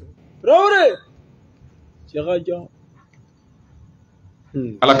kelen tɛ Traore cɛ ka jan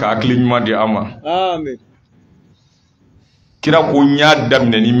ala ka hakili ɲuman di an ma amen kira ko n y'a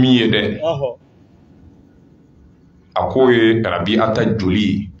daminɛ ni min ye dɛ a ko ye Rabiata joli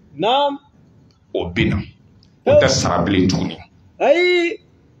ye o bɛna o tɛ sara bilen tuguni ayi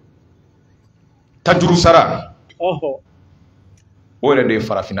tajuru sara o yɛrɛ de ye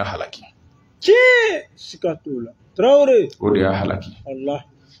farafinna halaki cɛ siga t'o la Traore o de y'a halaki Allah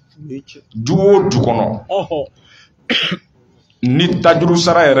ni cɛ du o du kɔnɔ ni tajuru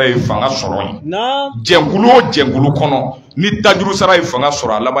sara yɛrɛ ye fanga sɔrɔ yen jɛnkulu o jɛnkulu kɔnɔ ni tajuru sara ye fanga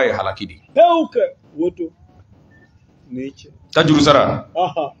sɔrɔ a laban ye halaki de pewu kɛ woto ni cɛ tajuru sara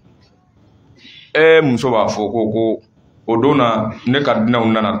muso b'a fɔ ko o don na ne ka dinɛw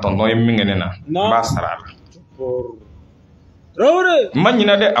nana tɔntɔn ye min kɛ ne na n b'a sara a la Traore n ma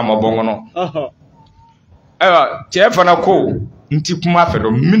ɲinɛ dɛ a ma bɔ n kɔnɔ ayiwa cɛ fana ko n ti kuma fɛ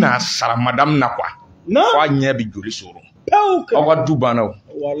dɔn n bɛna sara madamu na quoi fo a ɲɛ bɛ joli sɔrɔ aw ka du banna o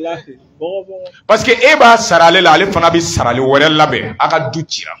parce que e b'a sara ale la ale fana bɛ sarali wɛrɛ labɛn a ka du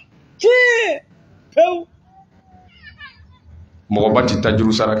cira mɔgɔ ba ti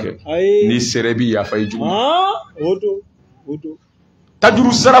tajuru sara kɛ n'i sera i bɛ yafa i jugu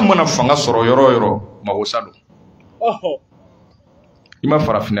tajuru sara mana fanga sɔrɔ yɔrɔ o yɔrɔ magosa don i ma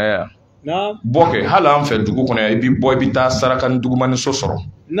farafinna yan bɔ kɛ hali an fɛ dugu kɔnɔ yan i bɛ bɔ i bɛ taa saraka ni dugumani so sɔrɔ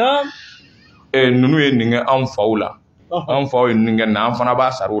ninnu ye nin kɛ anw faw la an faw ye nin kɛ na an fana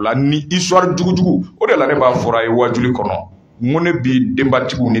b'a sara o la ni histoire jugujugu o de la ne b'a fɔra a ye wajuli kɔnɔ n ko ne bi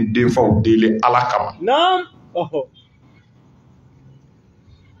denbatigiw ni denfaw deli ala kama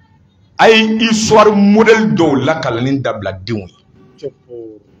a ye histoire modèle dɔw lakalani dabila denw ye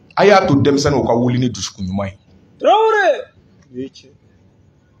a y'a to denmisɛnninw ka wuli ni dusukun ɲuman ye Traore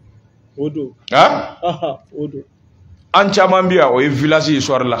an caman bi yan o ye village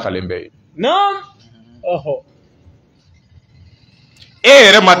histoire lakalen bɛɛ ye e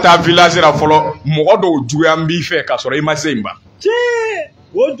yɛrɛ ma taa village ra fɔlɔ mɔgɔ dɔw juguya n b'i fɛ k'a sɔrɔ i ma se yen ba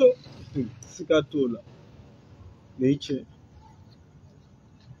siga t'o la ni cɛ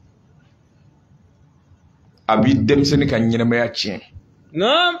a b'i denmisɛnnin ka ɲɛnamaya tiɲɛ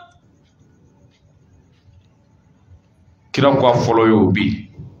kira ko a fɔlɔ ye o bi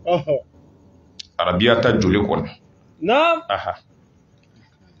Rabiata joli kɔnɔ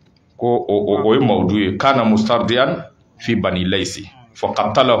ko o ye mawudu ye kana mustardiyan fi bani laysi fa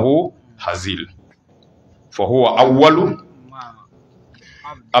qatalahu hazil fa huwa awwalu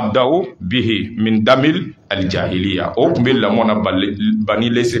abda'u bihi min damil aljahiliya o kun bɛ lamɔ na bani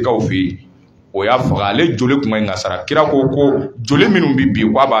laysikaw fɛ yen o y'a faga ale joli kun ka sara kira ko joli minnu bɛ bi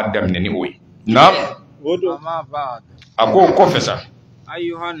k'a b'a daminɛ ni o ye a ko kɔfɛ sa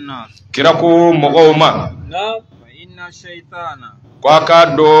kira ko mɔgɔw ma ko a k'a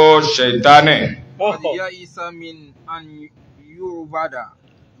dɔn sɛyitanɛ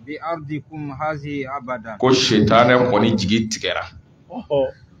ko sɛyitanɛ kɔni jigi tigɛra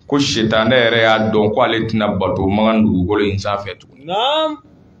ko sɛyitanɛ yɛrɛ y'a dɔn ko ale tɛna bato magan dugukolo in sanfɛ tuguni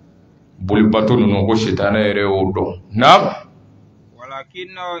boli bato ninnu ko sɛyitanɛ yɛrɛ y'o dɔn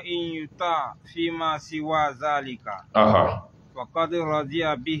ولكنه إن يطاع فيما سوى ذلك فقد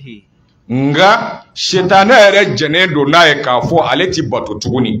رضي به nga shetane yɛrɛ jɛnen don n'a ye k'a fɔ ale ti bato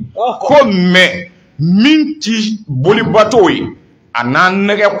tuguni ko mɛ min ti boli bato ye a n'an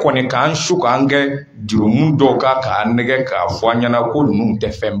nɛgɛ kɔni k'an su k'an kɛ jurumu dɔw k'an nɛgɛ k'a fɔ an ɲɛna ko ninnu tɛ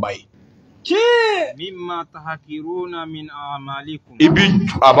fɛnba ye mimma tahakiruna min a'malikum i bi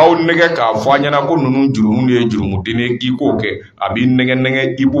a b'aw nɛgɛ k'a fɔ an ɲɛna ko ninnu jurumu ye jurumuden ye k'i k'o kɛ a b'i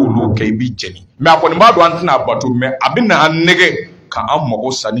nɛgɛ i b'olu kɛ i b'i jɛni mɛ a kɔni b'a dɔn an tɛna bato mɛ a bɛ na an nɛgɛ k'an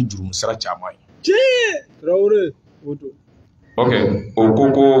mago sa ni jurumu sira caman ye Traore ok o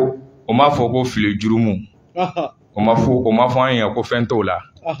ko o m'a fɔ ko fili jurumu o ma fɔ an ye ko fɛn t'o la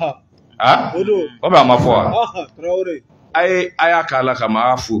o bɛ a ma fɔ wa a y'a k'a la kama a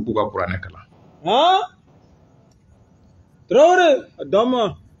y'a fo k'u ka kuranɛ kalan Traore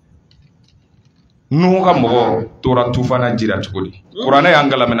dama Nuhu ka mɔgɔ tora tufana jira cogo di kuranɛ y'an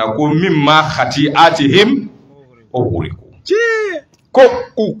galamina ko min ma khati atihim o huriku ko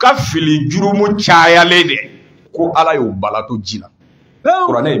u ka fili jurumu cayalen de ko ala y'u balato ji la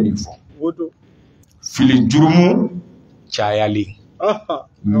kuranɛ ye min fɔ fili jurumu cayalen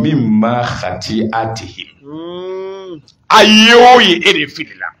min ma khati atihim a ye o ye e de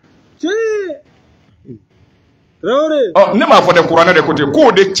filila ne m'a fɔ dɛ kuranɛ de ko ten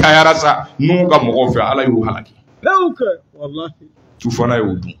k'o de cayara sa Nuhu ka mɔgɔw fɛ ala y'u halaki tufana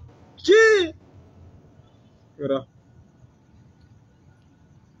y'u dun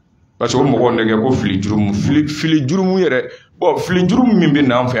parce que o mɔgɔw nɛgɛ ko fili jurumu yɛrɛ bon fili jurumu min bɛ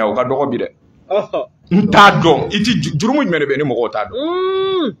n'an fɛ yan o ka dɔgɔ bi dɛ n t'a dɔn i ti jurumu jumɛn de bɛ ni mɔgɔw t'a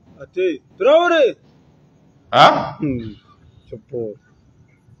dɔn ate Traore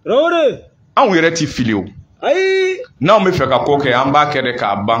Traore anw yɛrɛ ti fili o ayi n'anw bɛ fɛ ka ko kɛ an b'a kɛ de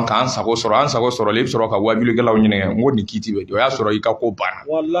k'a ban k'an sago sɔrɔ i bɛ sɔrɔ ka wajulikɛlaw ɲininka n ko nin kiiti bɛ di o y'a sɔrɔ i ka ko banna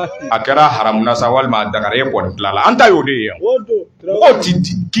a kɛra haramuna sa walima a dagara e kɔni tilala an ta y'o de ye yan mɔgɔw ti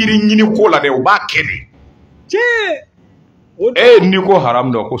kiiri ɲini ko la dɛ u b'a kɛ de n'i ko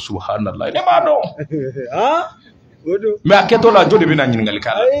haram dɔn ko subhanallah ne b'a dɔn mais a kɛtɔ la jɔn de bɛna ɲininkali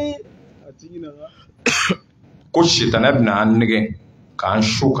k'a la ko sitanɛ bɛna an nɛgɛ k'an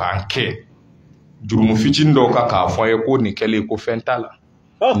su k'an kɛ jurumu fitinin dɔw ka k'a fɔ ye ko nin kɛlen ko fɛn t'a la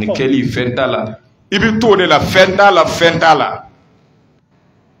nin kɛlen fɛn t'a la i bɛ to de la fɛn t'a la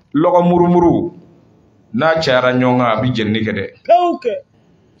lɔgɔ murumuru n'a cayara ɲɔgɔn kan a bɛ jenini kɛ dɛ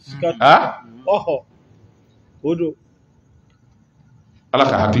ala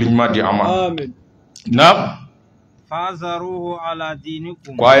ka hakili ɲuman di an ma na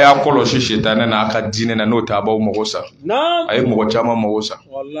ko a y'a kɔlɔsi sitanɛ n'a ka diinɛ na n'o t'a b'aw mago sa a ye mɔgɔ caman mago sa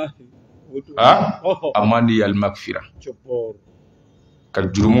a man di yalimakfira ka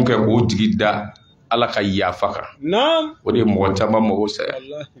jurumu kɛ k'o jigi da ala ka yafa kan o de ye mɔgɔ caman mago sa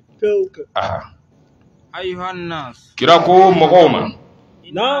kira ko mɔgɔw ma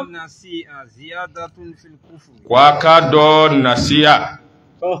ko a k'a dɔn nasiya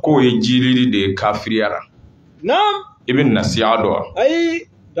k'o ye jilili de ye kafiriyara i bɛ nasiya dɔn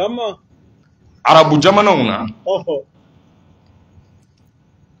wa arabu jamanaw na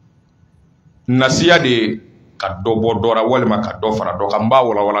nasiya de ka dɔ bɔ dɔ la walima ka dɔ fara dɔ kan n b'a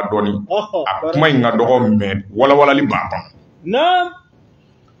walawala dɔɔni a kuma in ka dɔgɔ mɛ walawalali b'a kɔnɔ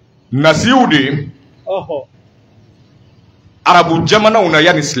nasiyaw de arabu jamanaw na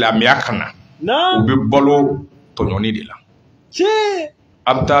yanni silamɛya ka na u bɛ balo tɔɲɔni de la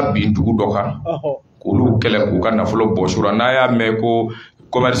a bɛ taa bin dugu dɔ kan k'olu kɛlɛ k'u ka nafolo bɔsura n'a y'a mɛn ko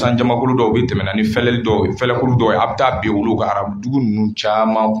commerçant jamakulu dɔw bɛ tɛmɛna ni fɛlɛkulu dɔw ye a bɛ taa bin olu ka arabu dugu ninnu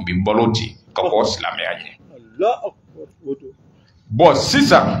caman tun bɛ balo ten ka bɔ silamɛya ɲɛ bon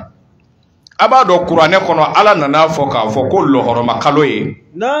sisan a b'a dɔn kuranɛ kɔnɔ ala nana fɔ k'a fɔ ko lɔhɔrɔma kalo ye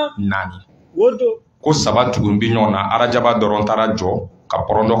 4 ko 3 tugun bɛ ɲɔgɔn na arajaba dɔrɔn taara jɔ ka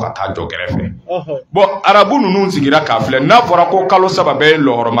pɔrɔndɔ ka taa jɔ kɛrɛfɛ bon arabu ninnu sigira k'a filɛ n'a fɔra ko kalo 3 bɛɛ ye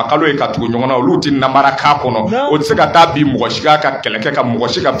lɔhɔrɔma kalo ye ka tugu ɲɔgɔn na olu tɛ namara k'a kɔnɔ o tɛ se ka taa bi mɔgɔ si ka kɛlɛ kɛ ka mɔgɔ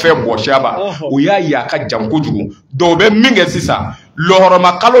si ka fɛn bɔsi a ba o y'a ye a ka jan kojugu dɔw bɛ min kɛ sisan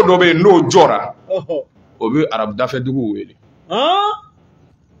lɔhɔrɔma kalo dɔ bɛ yen n'o jɔra o bɛ arabu dafɛduguw wele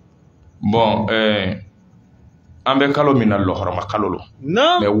bon an bɛ kalo min na lɔhɔrɔma kalo lo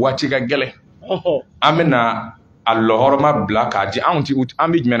mais waati ka gɛlɛn an bɛna a lɔhɔrɔma bila k'a di an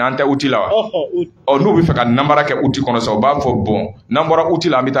bɛ jumɛn na an tɛ uti la wa n'u bɛ fɛ ka namara kɛ uti kɔnɔ sa u b'a fɔ bon n'an bɔra uti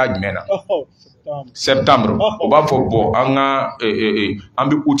la an bɛ taa jumɛn na septembre u b'a fɔ bon an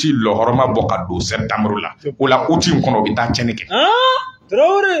bɛ uti lɔhɔrɔma bɔ ka don septembre la o la uti in kɔnɔ u bɛ taa cɛnni kɛ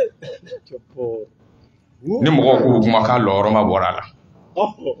ni mɔgɔw ko kuma k'a lɔhɔrɔma bɔra a la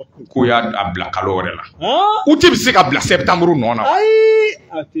k'u y'a bila kalo wɛrɛ la uti bɛ se ka bila septembre nɔ na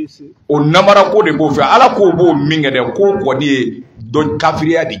o namara ko de b'o fɛ ala k'o b'o min kɛ dɛ ko kɔni ye dɔn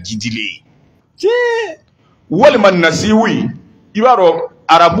kafiriya de jidilen ye walima nasiwu i b'a dɔn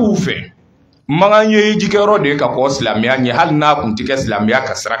arabuw fɛ mankan ye jikɛyɔrɔ de ye ka kɔ silamɛya ɲɛ hali n'a kun tɛ kɛ silamɛya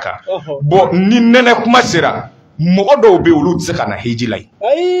ka sira kan bon ni nɛnɛ kuma sera mɔgɔ dɔw bɛ yen olu tɛ se ka na heji la yen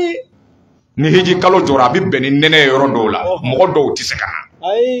ni heji kalo jɔra a bɛ bɛn ni nɛnɛ ye yɔrɔ dɔw la mɔgɔ dɔw tɛ se ka na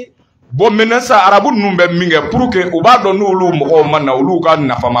bon maintenant sa arabu ninnu bɛ min kɛ pour que u b'a dɔn n'olu mɔgɔw ma na olu ka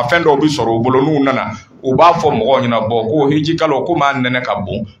nafamafɛn dɔw bɛ sɔrɔ u bolo n'u nana u b'a fɔ mɔgɔw ɲɛna bɔn ko heji kalo komi a nɛnɛ ka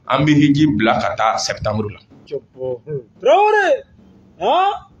bon an bɛ heji bila ka taa septembre la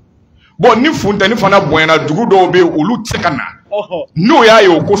bon ni funtɛni fana bonyana dugu dɔw bɛ yen olu tɛ se ka na n'o y'a ye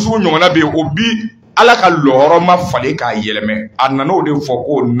o ko sugu ɲɔgɔnna bɛ yen o bi ala ka lɔhɔrɔma falen k'a yɛlɛmɛ a nana o de fɔ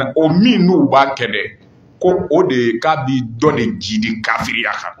ko o min n'u b'a kɛ dɛ ko o de k'a bi dɔ de jidi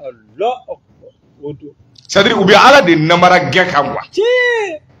kafiriya kan c'est-à-dire u bɛ ala de namara gɛn kan quoi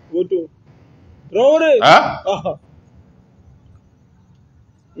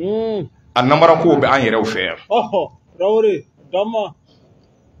a namara kow bɛ an yɛrɛw fɛ yan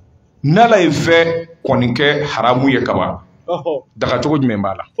n'ala ye fɛn kɔni kɛ haramu ye kaban dagacogo jumɛn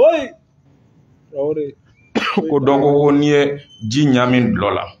b'a la ko dɔ ko n'i ye ji ɲami dulɔ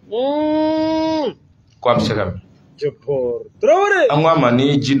la ko a bɛ se ka min an ko a ma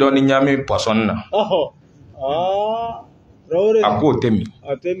ni ji dɔɔni ɲami pɔsɔni na a k'o tɛ min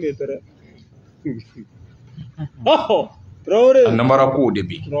Traore. A namara ko de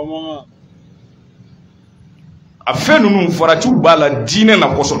bi. Trauma. A fɛn ninnu faratiw b'a la diinɛ na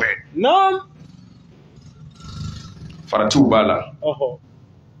kosɛbɛ. Naam. Faratiw b'a la.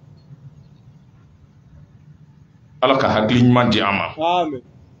 Ala ka hakili ɲuman di an ma. Amen.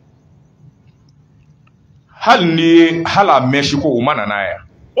 Hali ni hala mɛsi ko o ma nana yan.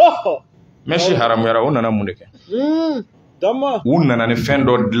 Mɛsi haramuyara o nana mun de kɛ? Dama. U nana ni fɛn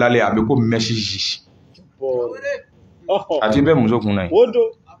dɔ dilanlen a bɛ ko mɛsi zi. A ti bɛ muso kunna ye.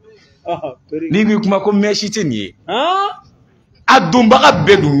 Odo. N'i b'i kuma ko mɛsi tɛ nin ye. A donbaga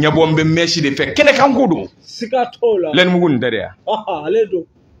bɛɛ dun ɲɛbɔ n bɛ mɛsi de fɛ kɛnɛkan ko don. Siga t'o la. Lɛnimugu nin tɛ de yan. Ale don.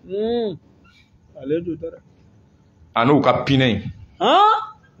 Ale don dɛ. A n'u ka pinɛ in.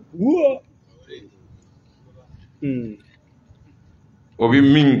 O bi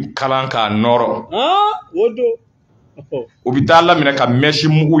min kalan k'a nɔrɔ. Odo. O bi taa laminɛ ka mɛsi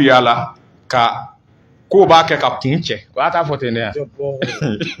mugu yala ka ko b'a kɛ ka kun cɛ. O y'a t'a fɔ ten de yan.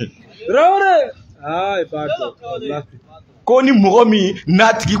 Traore. Ko ni mɔgɔ min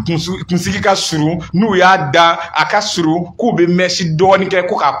n'a tigi kunsigi ka surun n'u y'a da a ka surun k'u bɛ mɛsi dɔɔnin kɛ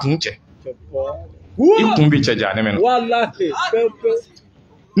ko k'a kun cɛ. I kun bi cɛ ja ne mɛn. Wallahi.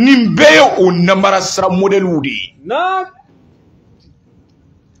 Nin bɛɛ ye o namara sira modèle de ye. Naam.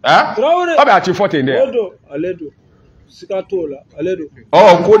 Traore. A bɛ a ti fɔ ten de yan. Odo. Ale don. Siga t'o la. Ale don.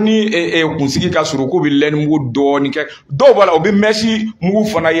 Ko ni kunsigi ka surun k'u bɛ lɛnimugu dɔɔnin kɛ dɔw b'a la o bɛ mɛsi mugu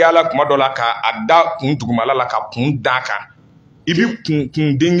fana yaala kuma dɔ la k'a da kun dugumala la ka kun da kan. I bi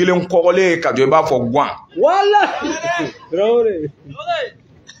kun den kelen kɔgɔlen ka jɔ i b'a fɔ guan. Wallahi. Traore.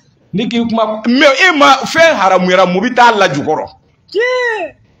 Ni k'i kuma mais e ma fɛn haramuyara mun bi taa la jukɔrɔ.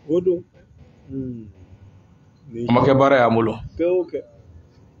 Tiɲɛ. Odo. A ma kɛ baara y'an bolo. Pewu kɛ.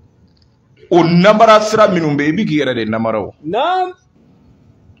 O namara sira minnu bɛ yen i bi k'i yɛrɛ de namara o. Naam.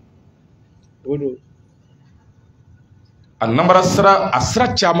 Odo. A namara sira a sira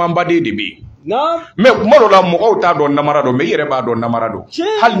camanba de bɛ yen. Naam. Mais kuma dɔ la mɔgɔw t'a dɔn namara dɔn mais i yɛrɛ b'a dɔn namara dɔn.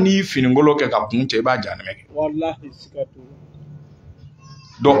 Hali n'i finingolo kɛ ka kun cɛ i b'a janɛmɛ kɛ. Wallahi siga t'o la.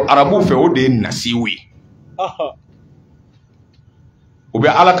 Donc arabuw fɛ o de ye nasiw ye. U bɛ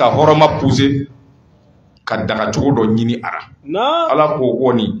ala ka hɔrɔma pousser ka dagacogo dɔ ɲini a la. Ala ko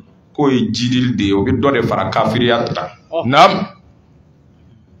kɔni k'o ye jidili de ye o bɛ dɔ de fara kafiriya ta. Naam.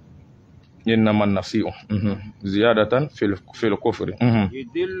 إنما النسيء زيادة في الكفر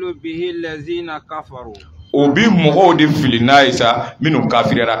يدل به الذين كفروا o bi mɔgɔw de fili n'a ye sa minnu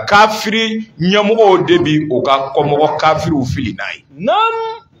kafiriyara kafiri ɲɛmɔgɔw de bi o ka kɔmɔgɔ kafiriw fili n'a ye.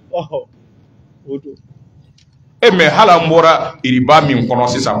 Mais hali an bɔra iriba min kɔnɔ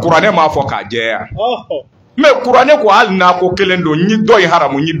sisan kuranɛ m'a fɔ k'a jɛya. Mais kuranɛ ko hali n'a ko kelen don n'i dɔ in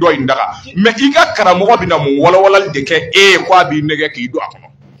haramu n'i dɔ in daga mais i ka karamɔgɔ bɛna mun walawalali de kɛ e ye ko a b'i nɛgɛ k'i don a kɔnɔ.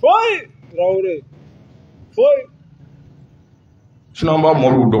 Traore. Foi. Sinon an b'a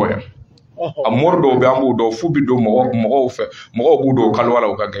mɔriw dɔgɔya. A mɔri dɔw bɛ an b'u dɔn fu bi don mɔgɔw fɛ mɔgɔw b'u dɔn kaliwa la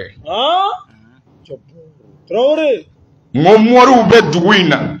u ka gɛrɛ. Traore. N ko mɔriw bɛ dugu in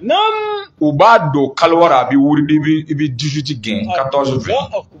na. Naam. U b'a don kaliwa la a b'i wuri i bɛ 18 gɛn 14 fɛ.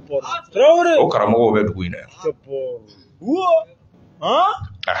 Traore. O karamɔgɔw bɛ dugu in na.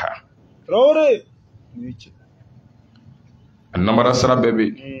 Traore. A namara sira bɛɛ bɛ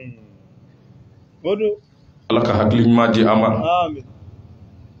yen. Ala ka hakili ɲuman di an ma.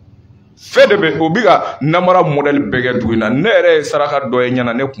 Fɛn de bɛ o bi ka namara modèle bɛɛ kɛ dugu in na ne yɛrɛ ye saraka dɔ ye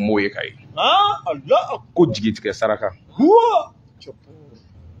ɲɛna ne kun b'o ye ka ye. Ko jigitigɛ saraka.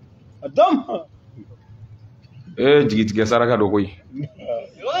 Jigitigɛ saraka dɔ koyi.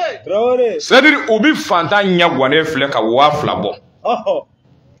 C'est-à-dire u bi fantan ɲɛguwanen filɛ ka 2000 bɔ.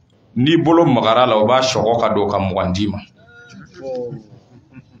 N'i bolo magara la u b'a sɔgɔ ka don ka 20 d'i ma.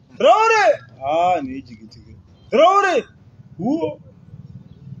 Traore. Ni jigitigɛ. Traore.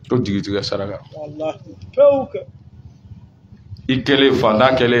 To jigitigɛ saraka. Wallahi. Pewu kɛ. I kɛlen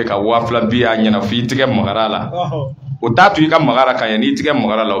fantan kɛlen ka 2000 bi a ɲɛna f'i tigɛ magara la. O t'a to i ka magara ka ɲɛ n'i tigɛ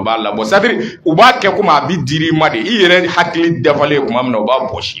magara la u b'a labɔ. C'est-à-dire u b'a kɛ komi a bi dir'i ma de i yɛrɛ hakili dafalen tuma min na u b'a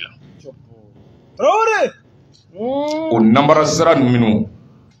bɔsi la. Traore. O namara sira minnu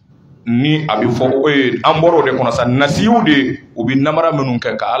ni a bɛ fɔ an bɔra o de kɔnɔ sa nasiw de u bɛ namara minnu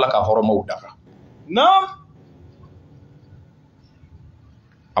kɛ ka ala ka hɔrɔmaw daga. Naam.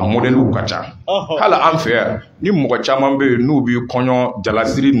 A modèles ka ca. Hali an fɛ yan ni mɔgɔ caman bɛ yen n'u bɛ kɔɲɔ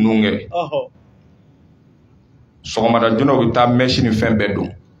jalasiri ninnu kɛ. Sɔgɔmada joona u bɛ taa mèche ni fɛn bɛɛ don.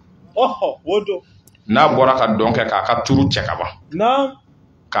 N'a bɔra ka dɔn kɛ k'a ka turu cɛ ka ban. Naam.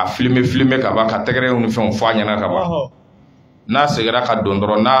 K'a filmer ka ban ka tɛgɛrɛw ni fɛnw fɔ a ɲɛna ka ban. N'a seginna ka don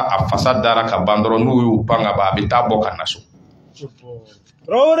dɔrɔn n'a a fasa dara ka ban dɔrɔn n'u y'u pan ka ban a bɛ taa bɔ ka na so.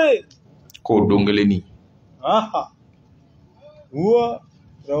 Traore. K'o don kelen ni. Uwa.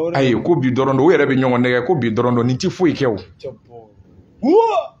 Traore. Ayi ko bi dɔrɔn do o yɛrɛ bɛ ɲɔgɔn nɛgɛ ko bi dɔrɔn do nin ti foyi kɛ o.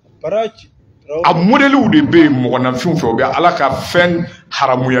 Uwa. Parachi. A modèles de bɛ yen mɔgɔ na fɛn o fɛn o bɛ Ala ka fɛn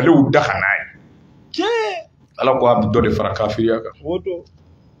haramuyalew da ka n'a ye. Tiɲɛ. Ala ko a bɛ dɔ de fara kafiriya kan. O don.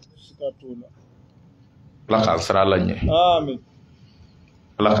 Siga t'o la. Ala k'an sira Ala ɲɛ. Amen.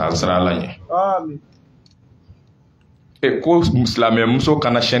 Ala k'an sira Ala ɲɛ. Amen. Ko silamɛ muso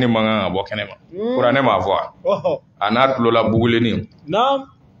kana sɛni mankan ka bɔ kɛnɛ ma. Kuranɛ m'a fɔ wa? A n'a tulola bugulenni. Naam.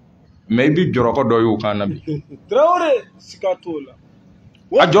 Mais i bi jɔrɔkɔ dɔ y'o kan na bi. Traore. Siga t'o la.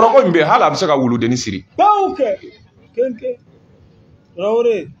 A jɔrɔkɔ in bɛ hali a bɛ se ka wuludeni siri. Bawo kɛ. Kenke.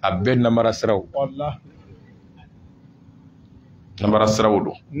 Traore. A bɛɛ namara siraw. Wallahi. Namara siraw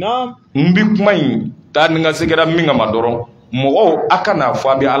don. Naam. N bi kuma in taa ni ka segera min kama dɔrɔn mɔgɔw a kana fɔ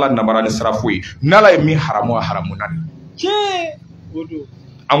a bɛ Ala namara ni sira foyi n'Ala ye min haramu a haramu na de. Tiɲɛ. O don.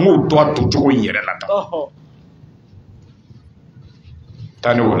 An k'o to a to cogo in yɛrɛ la tan.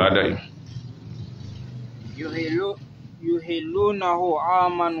 Taa ni wula da ye. Yuhillunahu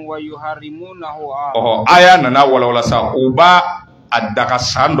aman wa yuharrimunahu aman. Aya nana walawala sa o b'a a daga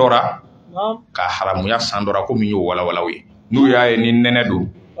san dɔ ra ka haramuya san dɔ ra komi y'o walawalaw ye. N'u y'a ye ni nɛnɛ don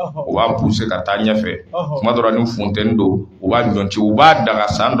u b'a pousser ka taa ɲɛfɛ tuma dɔ la ni funtɛni don u b'a ɲɔnti u b'a daga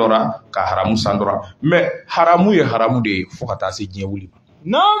san dɔ ra ka haramu san dɔ ra mais haramu ye haramu de ye fo ka taa se diɲɛ wuli ma.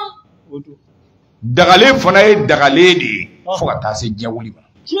 Naam. Dagalen fana ye dagalen de ye fo ka taa se diɲɛ wuli ma.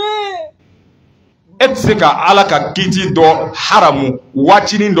 E tɛ se ka Ala ka kiti dɔ haramu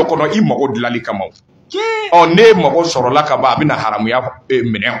waatinin dɔ kɔnɔ i mago dilanli kama o. Ne mago sɔrɔla ka ban a bɛna haramuya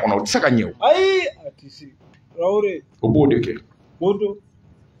minɛn kɔnɔ o tɛ se ka ɲɛ o. Ayi a tɛ se. Traore. O b'o de kɛ. O don.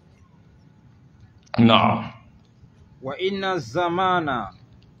 Naam. Wa inna zamana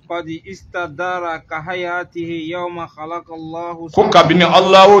qad istadara ka hayatihi yawma khalaqa Allahu. Ko kabini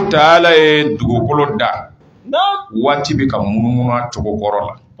Allahu Taala ye dugukolo da. Naam. Waati bɛ ka munumunu a cogo kɔrɔ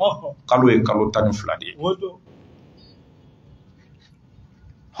la. Kalo ye kalo 12 de ye.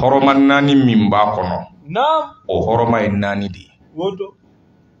 Hɔrɔma 4 min b'a kɔnɔ. Naam. O hɔrɔma ye 4 de ye.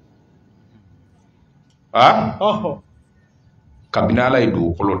 Kabini Ala ye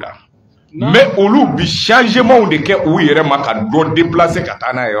dugukolo da. Mais olu bi changement de kɛ u yɛrɛ ma ka dɔ déplacer ka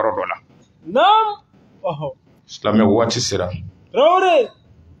taa n'a ye yɔrɔ dɔ la. Naam. Silamɛ waati sera. Traore.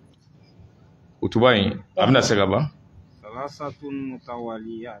 Kutuba in a bɛna se ka ban. Salasatun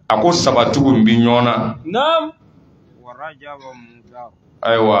mutawaliyat. A ko sabatigiw bi ɲɔgɔn na. Naam. Wa rajaba mudar.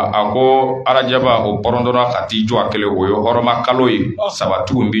 Ayiwa a ko arajaba o pɔrɔndɔra ka t'i jɔ a kelen o ye hɔrɔma kalo ye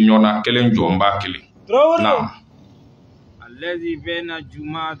sabatigiw bi ɲɔgɔn na kelen jɔnba kelen. Traore. Alladhi baina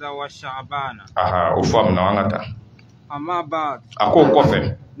Jumada wa Sha'bana. O faamuna an ka taa. Amma ba'd. A ko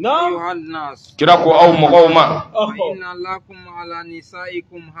kɔfɛ. Naam. Ayuhan nas. Kira ko aw mɔgɔw ma. Inna lakum ala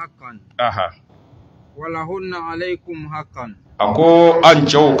nisaikum haqqan. Wa lahunna alaykum haqqan. A ko an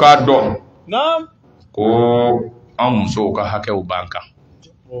cɛw k'a dɔn. Naam. Ko an musow ka hakɛw b'an kan.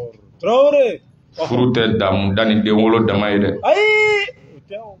 Traore. Furu tɛ damu dani den wolo dama ye dɛ. Ayi.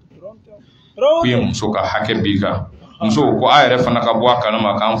 Ko ye muso ka hakɛ b'i kan. Muso ko a yɛrɛ fana ka bɔ a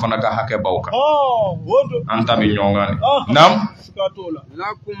kalama k'an fana ka hakɛ b'aw kan. An ta bɛ ɲɔgɔn kan de. Naam.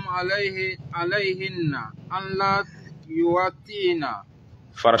 Lakum alayhinna an la yuwatina.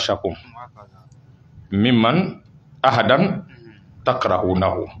 Farshakum. Mimman ahadan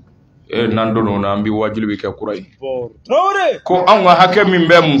takrahunahu. N'an donna na an bi wajibi kɛ kura ye. Ko an ka hakɛ min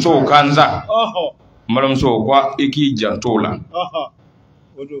bɛ musow kan sa. Balimamuso ko i k'i janto la.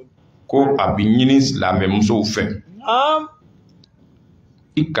 Ko a bi ɲini silamɛ musow fɛ.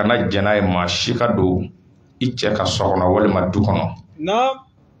 I kana jɛna ye maa si ka don i cɛ ka so kɔnɔ walima du kɔnɔ.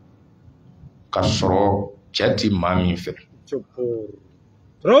 Ka sɔrɔ cɛ ti maa min fɛ.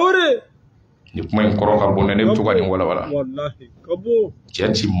 Ni kuma in kɔrɔ ka bon ne bɛ to ka nin walawala.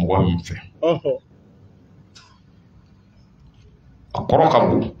 Cɛ ti mɔgɔ min fɛ. A kɔrɔ ka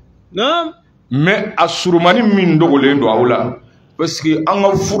bon. Mais a surumani min dogolen don aw la parce que an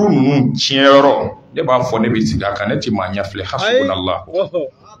ka furu ninnu tiɲɛyɔrɔ ne b'a fɔ ne bɛ sigi a kan ne ti maa ɲɛfilɛ hasbunallah.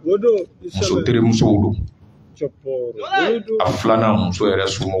 Muso terimusow don. A filanan muso yɛrɛ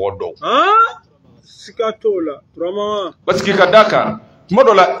somɔgɔ dɔw. Siga t'o la turama. Parce que ka d'a kan tuma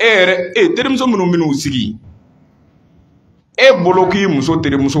dɔ la e yɛrɛ terimuso minnu bɛn'u sigi e bolo k'i muso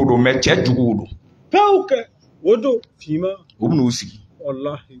terimusow don mais cɛ juguw don. Pewu kɛ o don finma. U bɛn'u sigi.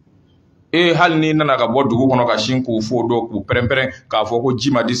 Wallahi. Hali n'i nana ka bɔ dugu kɔnɔ ka sin k'u fo dɔ k'u pɛrɛn-pɛrɛn k'a fɔ ko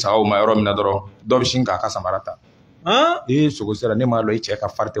ji ma di sagaw ma yɔrɔ min na dɔrɔn dɔ bɛ sin k'a ka samara ta. Sogo sera ne m'a dɔn i cɛ ka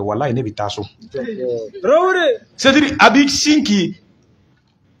farin tɛ walahi ne bɛ taa so. C'est-à-dire a bɛ sin k'i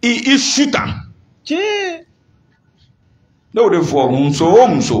su ta. Ne y'o de fɔ muso o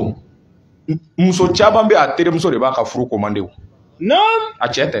muso caman bɛ a terimuso de b'a ka furu commandé o. Nam. A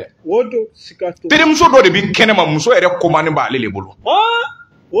cɛ tɛ. Wodo sikato. Terimuso dɔ de bi kɛnɛma muso yɛrɛ commande b'ale le bolo.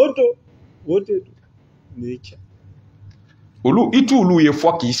 Wodo ne cɛ. Olu I t'olu ye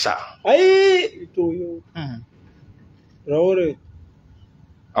fɔ k'i sa. Ayi ito yo. Traore.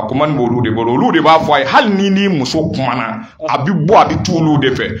 A commande b'olu de bolo. Olu de b'a fɔ a ye hali ni muso kumana a bi bɔ a bi t'olu de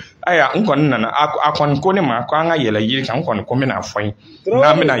fɛ. Aya n kɔni nana a kɔni ko ne ma ko an ka yɛlɛ yiri kan n kɔni ko n bɛna fɔ ye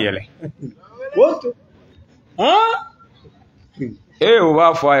n'an bɛna yɛlɛ. Wodo. O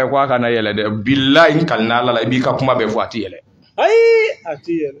b'a fɔ a ye ko a kana yɛlɛ dɛ. Bilahi n kalina Ala la I b'i ka kuma bɛɛ fɔ a ti yɛlɛ. Ayi a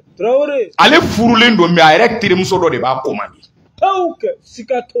ti yɛlɛ. Traore. Ale furulen don mais a yɛrɛ terimuso dɔ de b'a commande. Pauke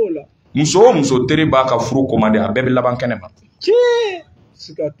sikato la. Muso o muso teri b'a ka furu commande a bɛɛ bɛ laban kɛnɛ ma.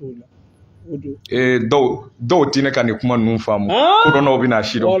 Sikato la. Wodo. Dɔw ti ne ka nin kuma ninnu faamu. Ko dɔnnaw bɛna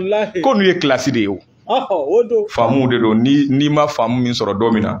si dɔn. Ko ninnu ye classe de ye o. Wodo. Faamu de don ni ma faamu min sɔrɔ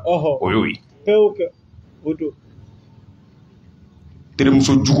don min na o y'o ye. Pauke. Wodo.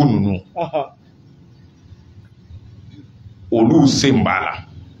 Terimuso jugu ninnu. Olu sen b'a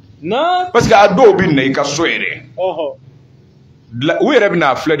la. Parce que a dɔw bɛ na I ka so yɛrɛ. U yɛrɛ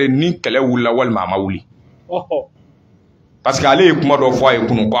bɛna filɛ de ni kɛlɛ wulila walima a ma wuli. Parce que ale ye kuma dɔ fɔ a ye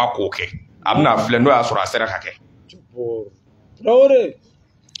kunun k'a k'o kɛ. A bɛna filɛ n'o y'a sɔrɔ a sera ka kɛ. Traore.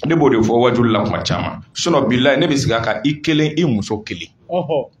 Ne b'o de fɔ wajuli la kuma caman. Sinon bilahi ne bɛ sigi a kan I kelen I muso kelen.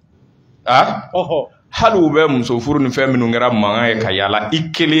 Hali u bɛ muso furu ni fɛn minnu kɛra mankan ye ka yaala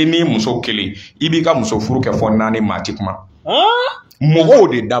I kelen ni muso kelen I b'i ka muso furu kɛ fɔ 4 maa ti kuma. Mɔgɔw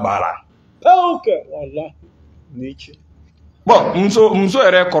de da b'a la. Wallahi. Ni cɛ. Bon muso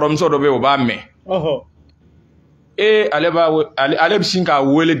yɛrɛ kɔrɔmuso dɔ bɛ yen o b'a mɛn. Ale bɛ sin k'a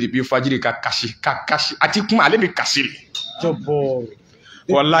wele depuis fajiri ka kasi a ti kuma ale bɛ kasi de.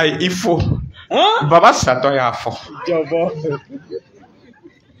 Wallahi I faut. Baba satɔ y'a fɔ.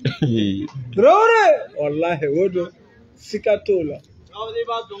 Traore. Wallahi wodo sikato la.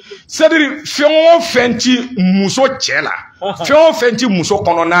 C'est-à-dire fɛn o fɛn ti muso cɛ la. Fɛn o fɛn ti muso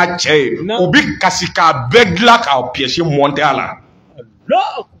kɔnɔ n'a cɛ ye u bi kasi k'a bɛɛ dilan k'a pièce monter a la.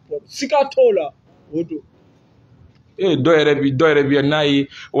 Sikato la. Wodo. Dɔ yɛrɛ bi n'a ye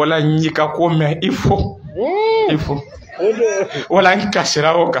wala n y'i ka ko mɛn I faut. Wala n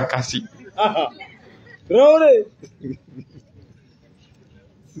kasira o ka kasi. Traore.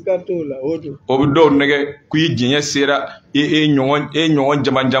 Sikato la. Wodo. O bɛ dɔw nɛgɛ k'i diɲɛ sera ɲɔgɔn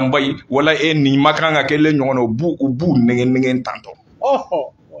jamanjanba ye wala nin ma kan ka kɛ le ɲɔgɔn na u b'u nɛgɛ tantɔ.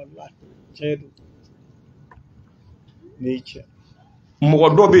 Wallahi. Cɛ do. Ni cɛ.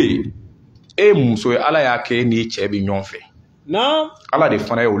 Mɔgɔ dɔ bɛ yen muso ye Ala y'a kɛ n'i cɛ bɛ ɲɔgɔn fɛ. Ala de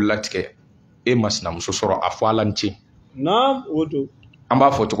fana ye o latigɛ ma sinamuso sɔrɔ a fɔ Ala ni ce. Wodo. An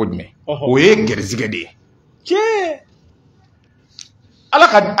b'a fɔ cogo jumɛn? O ye gɛrɛsigɛ de ye.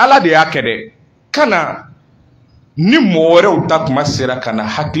 Ala de y'a kɛ dɛ kana ni mɔgɔ wɛrɛw ta kuma sera kana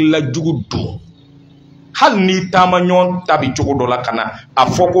hakilila jugu don hali ni taama ɲɔgɔn ta bi cogo dɔ la kana a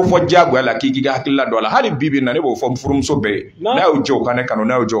fɔ ko fɔ diyagoya la k'i ka hakilila dɔ la hali bibi na ne b'o fɔ furumuso bɛɛ ye n'a y'o jɛ o ka ne kanu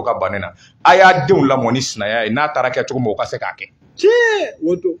n'a y'o jɛ o ka ban ne na a y'a denw lamɔ ni sinaya ye n'a taara kɛ cogo min o ka se k'a kɛ.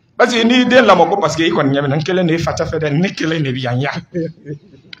 Parce que n'i den lamɔ ko parce que I kɔni ɲɛ bɛ n kelen de ye facɛ fɛ dɛ ne kelen de bɛ yan ya.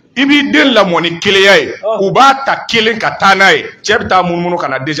 I b'i den lamɔ ni kelenya ye u b'a ta kelen ka taa n'a ye cɛ bɛ taa munumunu ka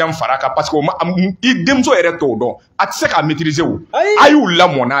na deuxième fara kan parce que I denmuso yɛrɛ t'o dɔn a tɛ se k'a maîtriser o a y'u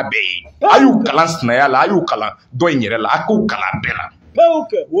lamɔ n'a bɛɛ ye a y'u kalan sinaya la a y'u kalan dɔ in yɛrɛ la a k'u kalan bɛɛ la.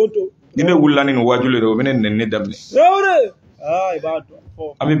 Ni ne wulila ni nin wajuli de o bɛ ne nɛni daminɛ.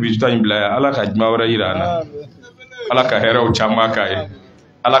 An bɛ bi ta in bila yan Ala ka juma wɛrɛ yira an na Ala ka hɛrɛw caman k'a ye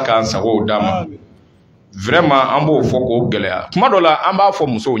Ala k'an sagow d'a ma. Vraiment an b'o fɔ k'o gɛlɛya kuma dɔ la an b'a fɔ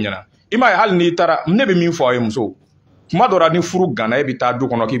musow ɲɛna I m'a ye hali n'i taara ne bɛ min fɔ aw ye musow kuma dɔ la ni furu ganna e bɛ taa du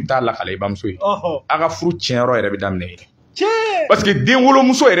kɔnɔ k'i bɛ taa lakale I bamuso ye a ka furu tiɲɛyɔrɔ yɛrɛ bɛ daminɛ yen parce que den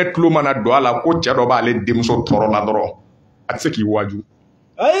wolomuso yɛrɛ tulo mana don a la ko cɛ dɔ b'ale denmuso tɔɔrɔ la dɔrɔn a tɛ se k'i waju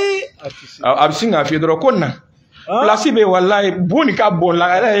a bɛ sin k'a f'i ye dɔrɔn ko na place bɛ walayi bon ni ka bon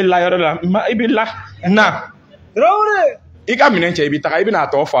la yɛrɛ ye layɔrɔ la I bɛ la na. I ka minɛn cɛ I bɛ taga I bɛna a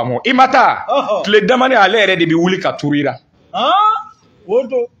tɔ faamu I ma taa tile damani ale yɛrɛ de bɛ wuli ka turu I la.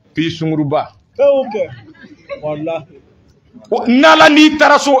 Puis sunguruba. N'Ala n'i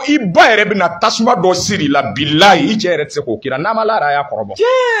taara so I ba yɛrɛ bɛna tasuma dɔ siri la bilahi I cɛ yɛrɛ tɛ se k'o kira n'a ma lara a y'a kɔrɔbɔ.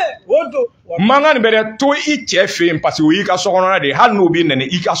 Mankan nin bɛ dɛ to I cɛ fɛ yen parce que o y'i ka sokɔnɔna de ye hali n'o b'i nɛni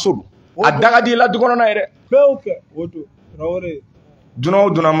I ka so don a da ka di I la du kɔnɔna ye dɛ. Dunan o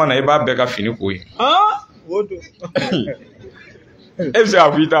dunan mana I b'a bɛɛ ka fini ko ye. E bɛ se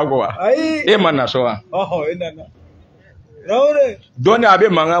k'a fɔ I t'a ko wa? E ma na so wa? Dɔnni a bɛ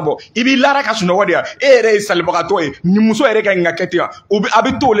mankan bɔ I b'i lara ka sunɔgɔ de yan e yɛrɛ ye salibagatɔ ye nin muso yɛrɛ ka ɲi ka kɛ ten yan a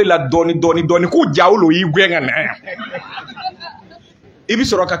bɛ t'o le la dɔɔni k'u ja o lo y'i gɛn ka na yan ibi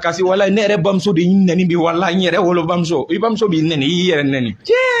sɔrɔ ka kasi wala ne yɛrɛ bamuso de nɛni bi wala n yɛrɛ wolo bamuso i bamuso b'i nɛni i yɛrɛ nɛni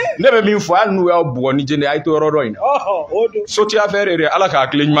ne bɛ min fɔ hali n'u y'aw bugɔ ni jɛnɛ a ye to yɔrɔ dɔ in na soti affaire yɛrɛ ala k'a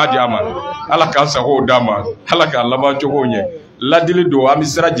tile ɲuman di a ma ala k'an sago d'a ma ala k'a laban cogo ɲɛ ladili don an bɛ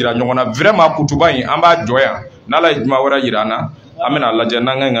sira jira ɲɔgɔn na vraiment kutuba in an b'a jɔ yan n'ala ye juma wɛrɛ jira an na an bɛna lajɛ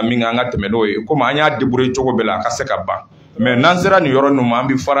n'an kan ka min kɛ an ka tɛmɛ n'o ye komi an y'a débrouiller cogo bɛɛ la a ka se ka ban mais n'an sera nin yɔrɔ ninnu ma an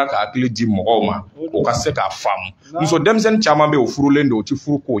bɛ fara ka hakili di mɔgɔw ma o ka se k'a faamu muso denmisɛnnin caman bɛ yen o furulen don o ti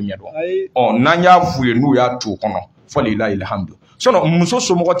furu k'o ɲɛdɔn n'an y'a f'u ye n'u y'a t'u kɔnɔ falilahi alhamdu sinon muso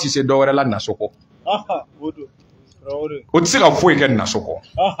somɔgɔ tɛ se dɔwɛrɛ la naso kɔ o tɛ se ka foyi kɛ naso kɔ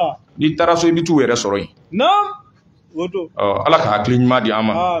n'i taara so i bɛ t'u yɛrɛ sɔrɔ yen ala ka hakili ɲuman di an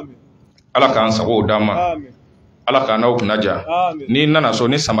ma ala k'an sago d'an ma ala k'an n'aw kunna ja n'i nana so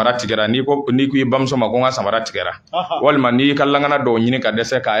ni samara tigɛra n'i ko i bamuso ma ko n ka samara tigɛra walima n'i ka langana dɔw ɲini ka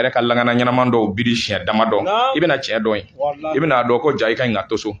dɛsɛ k'a yɛrɛ ka langana ɲɛnaman dɔw biri siɲɛ dama dɔn i bɛna tiɲɛ dɔn yen i bɛna dɔn ko ja i ka ɲi ka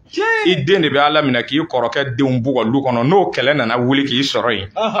to so i den de bɛ ala minɛ k'i kɔrɔkɛ denw bugɔ du kɔnɔ n'o kɛlɛ nana wuli k'i sɔrɔ yen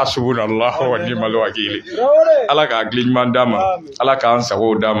hasbunallahu wa ni'mal wakil ala ka hakili ɲuman d'a ma ala k'an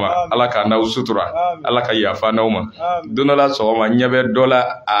sago d'a ma ala k'an n'aw sutura ala ka yafa n'aw ma don dɔ la sɔgɔma ɲɛ bɛ dɔ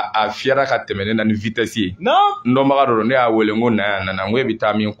la a fiyɛra ka tɛmɛ ne na ni vitesse ye ndɔnbaga dɔ ne y'a wele n ko na yan nana n ko e bɛ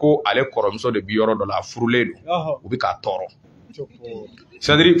taa min ko ale kɔrɔmuso de bi yɔrɔ dɔ la a furulen don u bɛ k'a tɔɔrɔ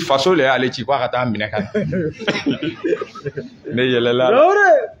c'est à dire faso le y'ale ci k'a ka taa minɛ ka ne yɛlɛla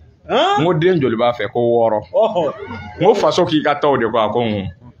n ko den joli b'a fɛ ko 6 n ko faso k'i ka taw de ko a ko n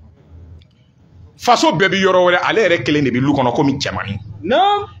faso bɛɛ bi yɔrɔ wɛrɛ ale yɛrɛ kelen de bi lu kɔnɔ komi cɛmannin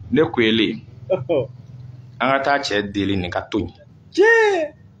ne ko ele an ka taa cɛ deli nin ka to yen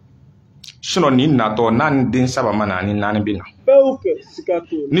sinon nin natɔ n'a ni den 3 ma na ani 4 bɛ na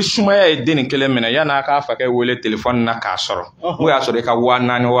ni sumaya ye den nin kelen minɛ yan'a k'a fakɛ wele téléphone na k'a sɔrɔ n'o y'a sɔrɔ i ka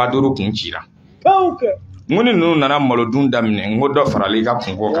 4,000 5,000 kun cira n ko ni ninnu nana malo dun daminɛ n ko dɔ farali i ka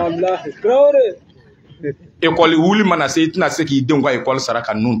kunko kan école wuli mana se i tɛna se k'i denw ka école sara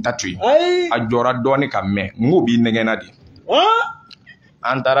ka ninnu ta to yen a jɔra dɔɔni ka mɛn n ko b'i nɛgɛnna de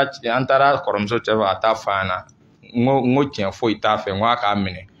an taara kɔrɔmuso cɛ fɛ a taa fa na n ko tiɲɛ foyi t'a fɛ n ko a k'a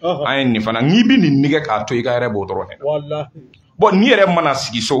minɛ an ye nin fana n'i bɛ nin nɛgɛ k'a to i ka yɛrɛ b'o dɔrɔn de bon n'i yɛrɛ mana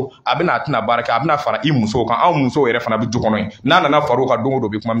sigi so a bɛna a tɛna baara kɛ a bɛna fara i musow kan anw musow yɛrɛ fana bɛ du kɔnɔ yen n'a nana fara o kan don o don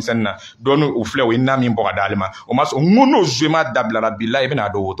bɛ kuma misɛnnin na dɔɔni o filɛ o ye na min bɔ ka d'ale ma o ma sɔn n ko n'o jouement dabilara bilahi i bɛna a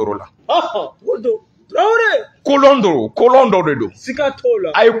dɔn wotoro la kolon dɔ de don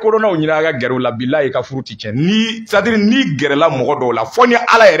a ye kolonnaw ɲini a ka gɛrɛw la bilahi i ka furu ti tiɲɛ ni c'est à dire n'i gɛrɛla mɔgɔ dɔw la fo ni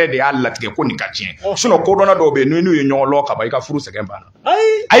ala yɛrɛ de y'a latigɛ ko nin ka tiɲɛ sinon kodɔnna dɔw bɛ yen n'u ye ɲɔgɔn lɔ ka ban i ka furu sɛgɛn banna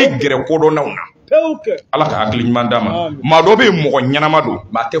a ye gɛrɛ kodɔnnaw na ala ka hakili ɲuman d'a ma maa dɔ bɛ yen mɔgɔ ɲɛnama don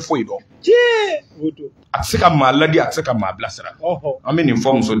maa tɛ foyi dɔn a tɛ se ka maa ladi a tɛ se ka maa bilasira an bɛ nin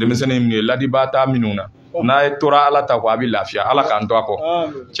fɔ muso denmisɛnnin minnu ye ladibaa t'a minnu na n'a ye tora ala ta kɔ a bɛ lafiya ala k'an to a kɔ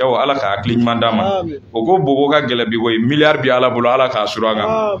cɛw ala ka hakili ɲuman d'a ma o ko bobo ka gɛlɛ bi koyi miliyari bɛ ala bolo ala k'a suru a kan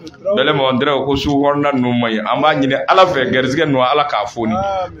bɛlɛ mɔgɔ ndɛrɛ ko su hɔrɔnna ninnu man ɲi an b'a ɲini ala fɛ garizigɛ ninnu ala k'a foni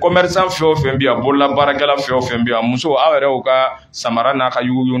commerçant fɛn o fɛn bɛ yan bolola baarakɛla fɛn o fɛn bɛ yan muso aw yɛrɛ y'u ka samara n'a ka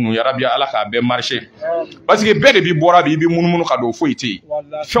yugu ninnu yarabi ala k'a bɛɛ marché parce que bɛɛ de bi bɔra bi i bɛ munumunu ka don foyi tɛ yen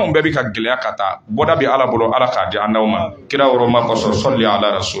fɛnw bɛɛ bɛ ka gɛlɛya ka taa bɔda bɛ ala bolo ala k'a di an n'aw ma kira wɔrɔ ma kɔsɔn sɔli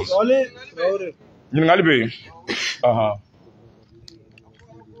ala rasul ɲininkali bɛ yen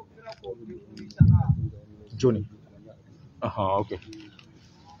joni ok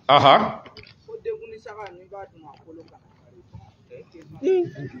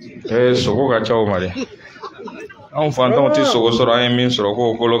sogo ka ca o ma dɛ anw fantanw tɛ sogo sɔrɔ an ye min sɔrɔ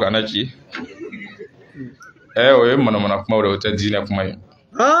k'o kolo kana ci o ye manamana kumaw de o tɛ diinɛ kuma ye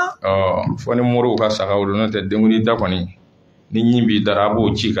fɔ ni moriw ka sagaw don n'o tɛ denkundi da kɔni ni ɲin b'i dara a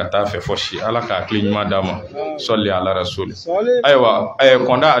b'o ci ka taa fɛ fɔ si ala k'a hakili ɲuman d'a ma sɔli ala rasuli ayiwa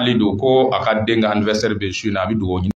kɔnda ali don ko a ka den ka anniversaire bɛ su in na a bɛ dugawu ɲini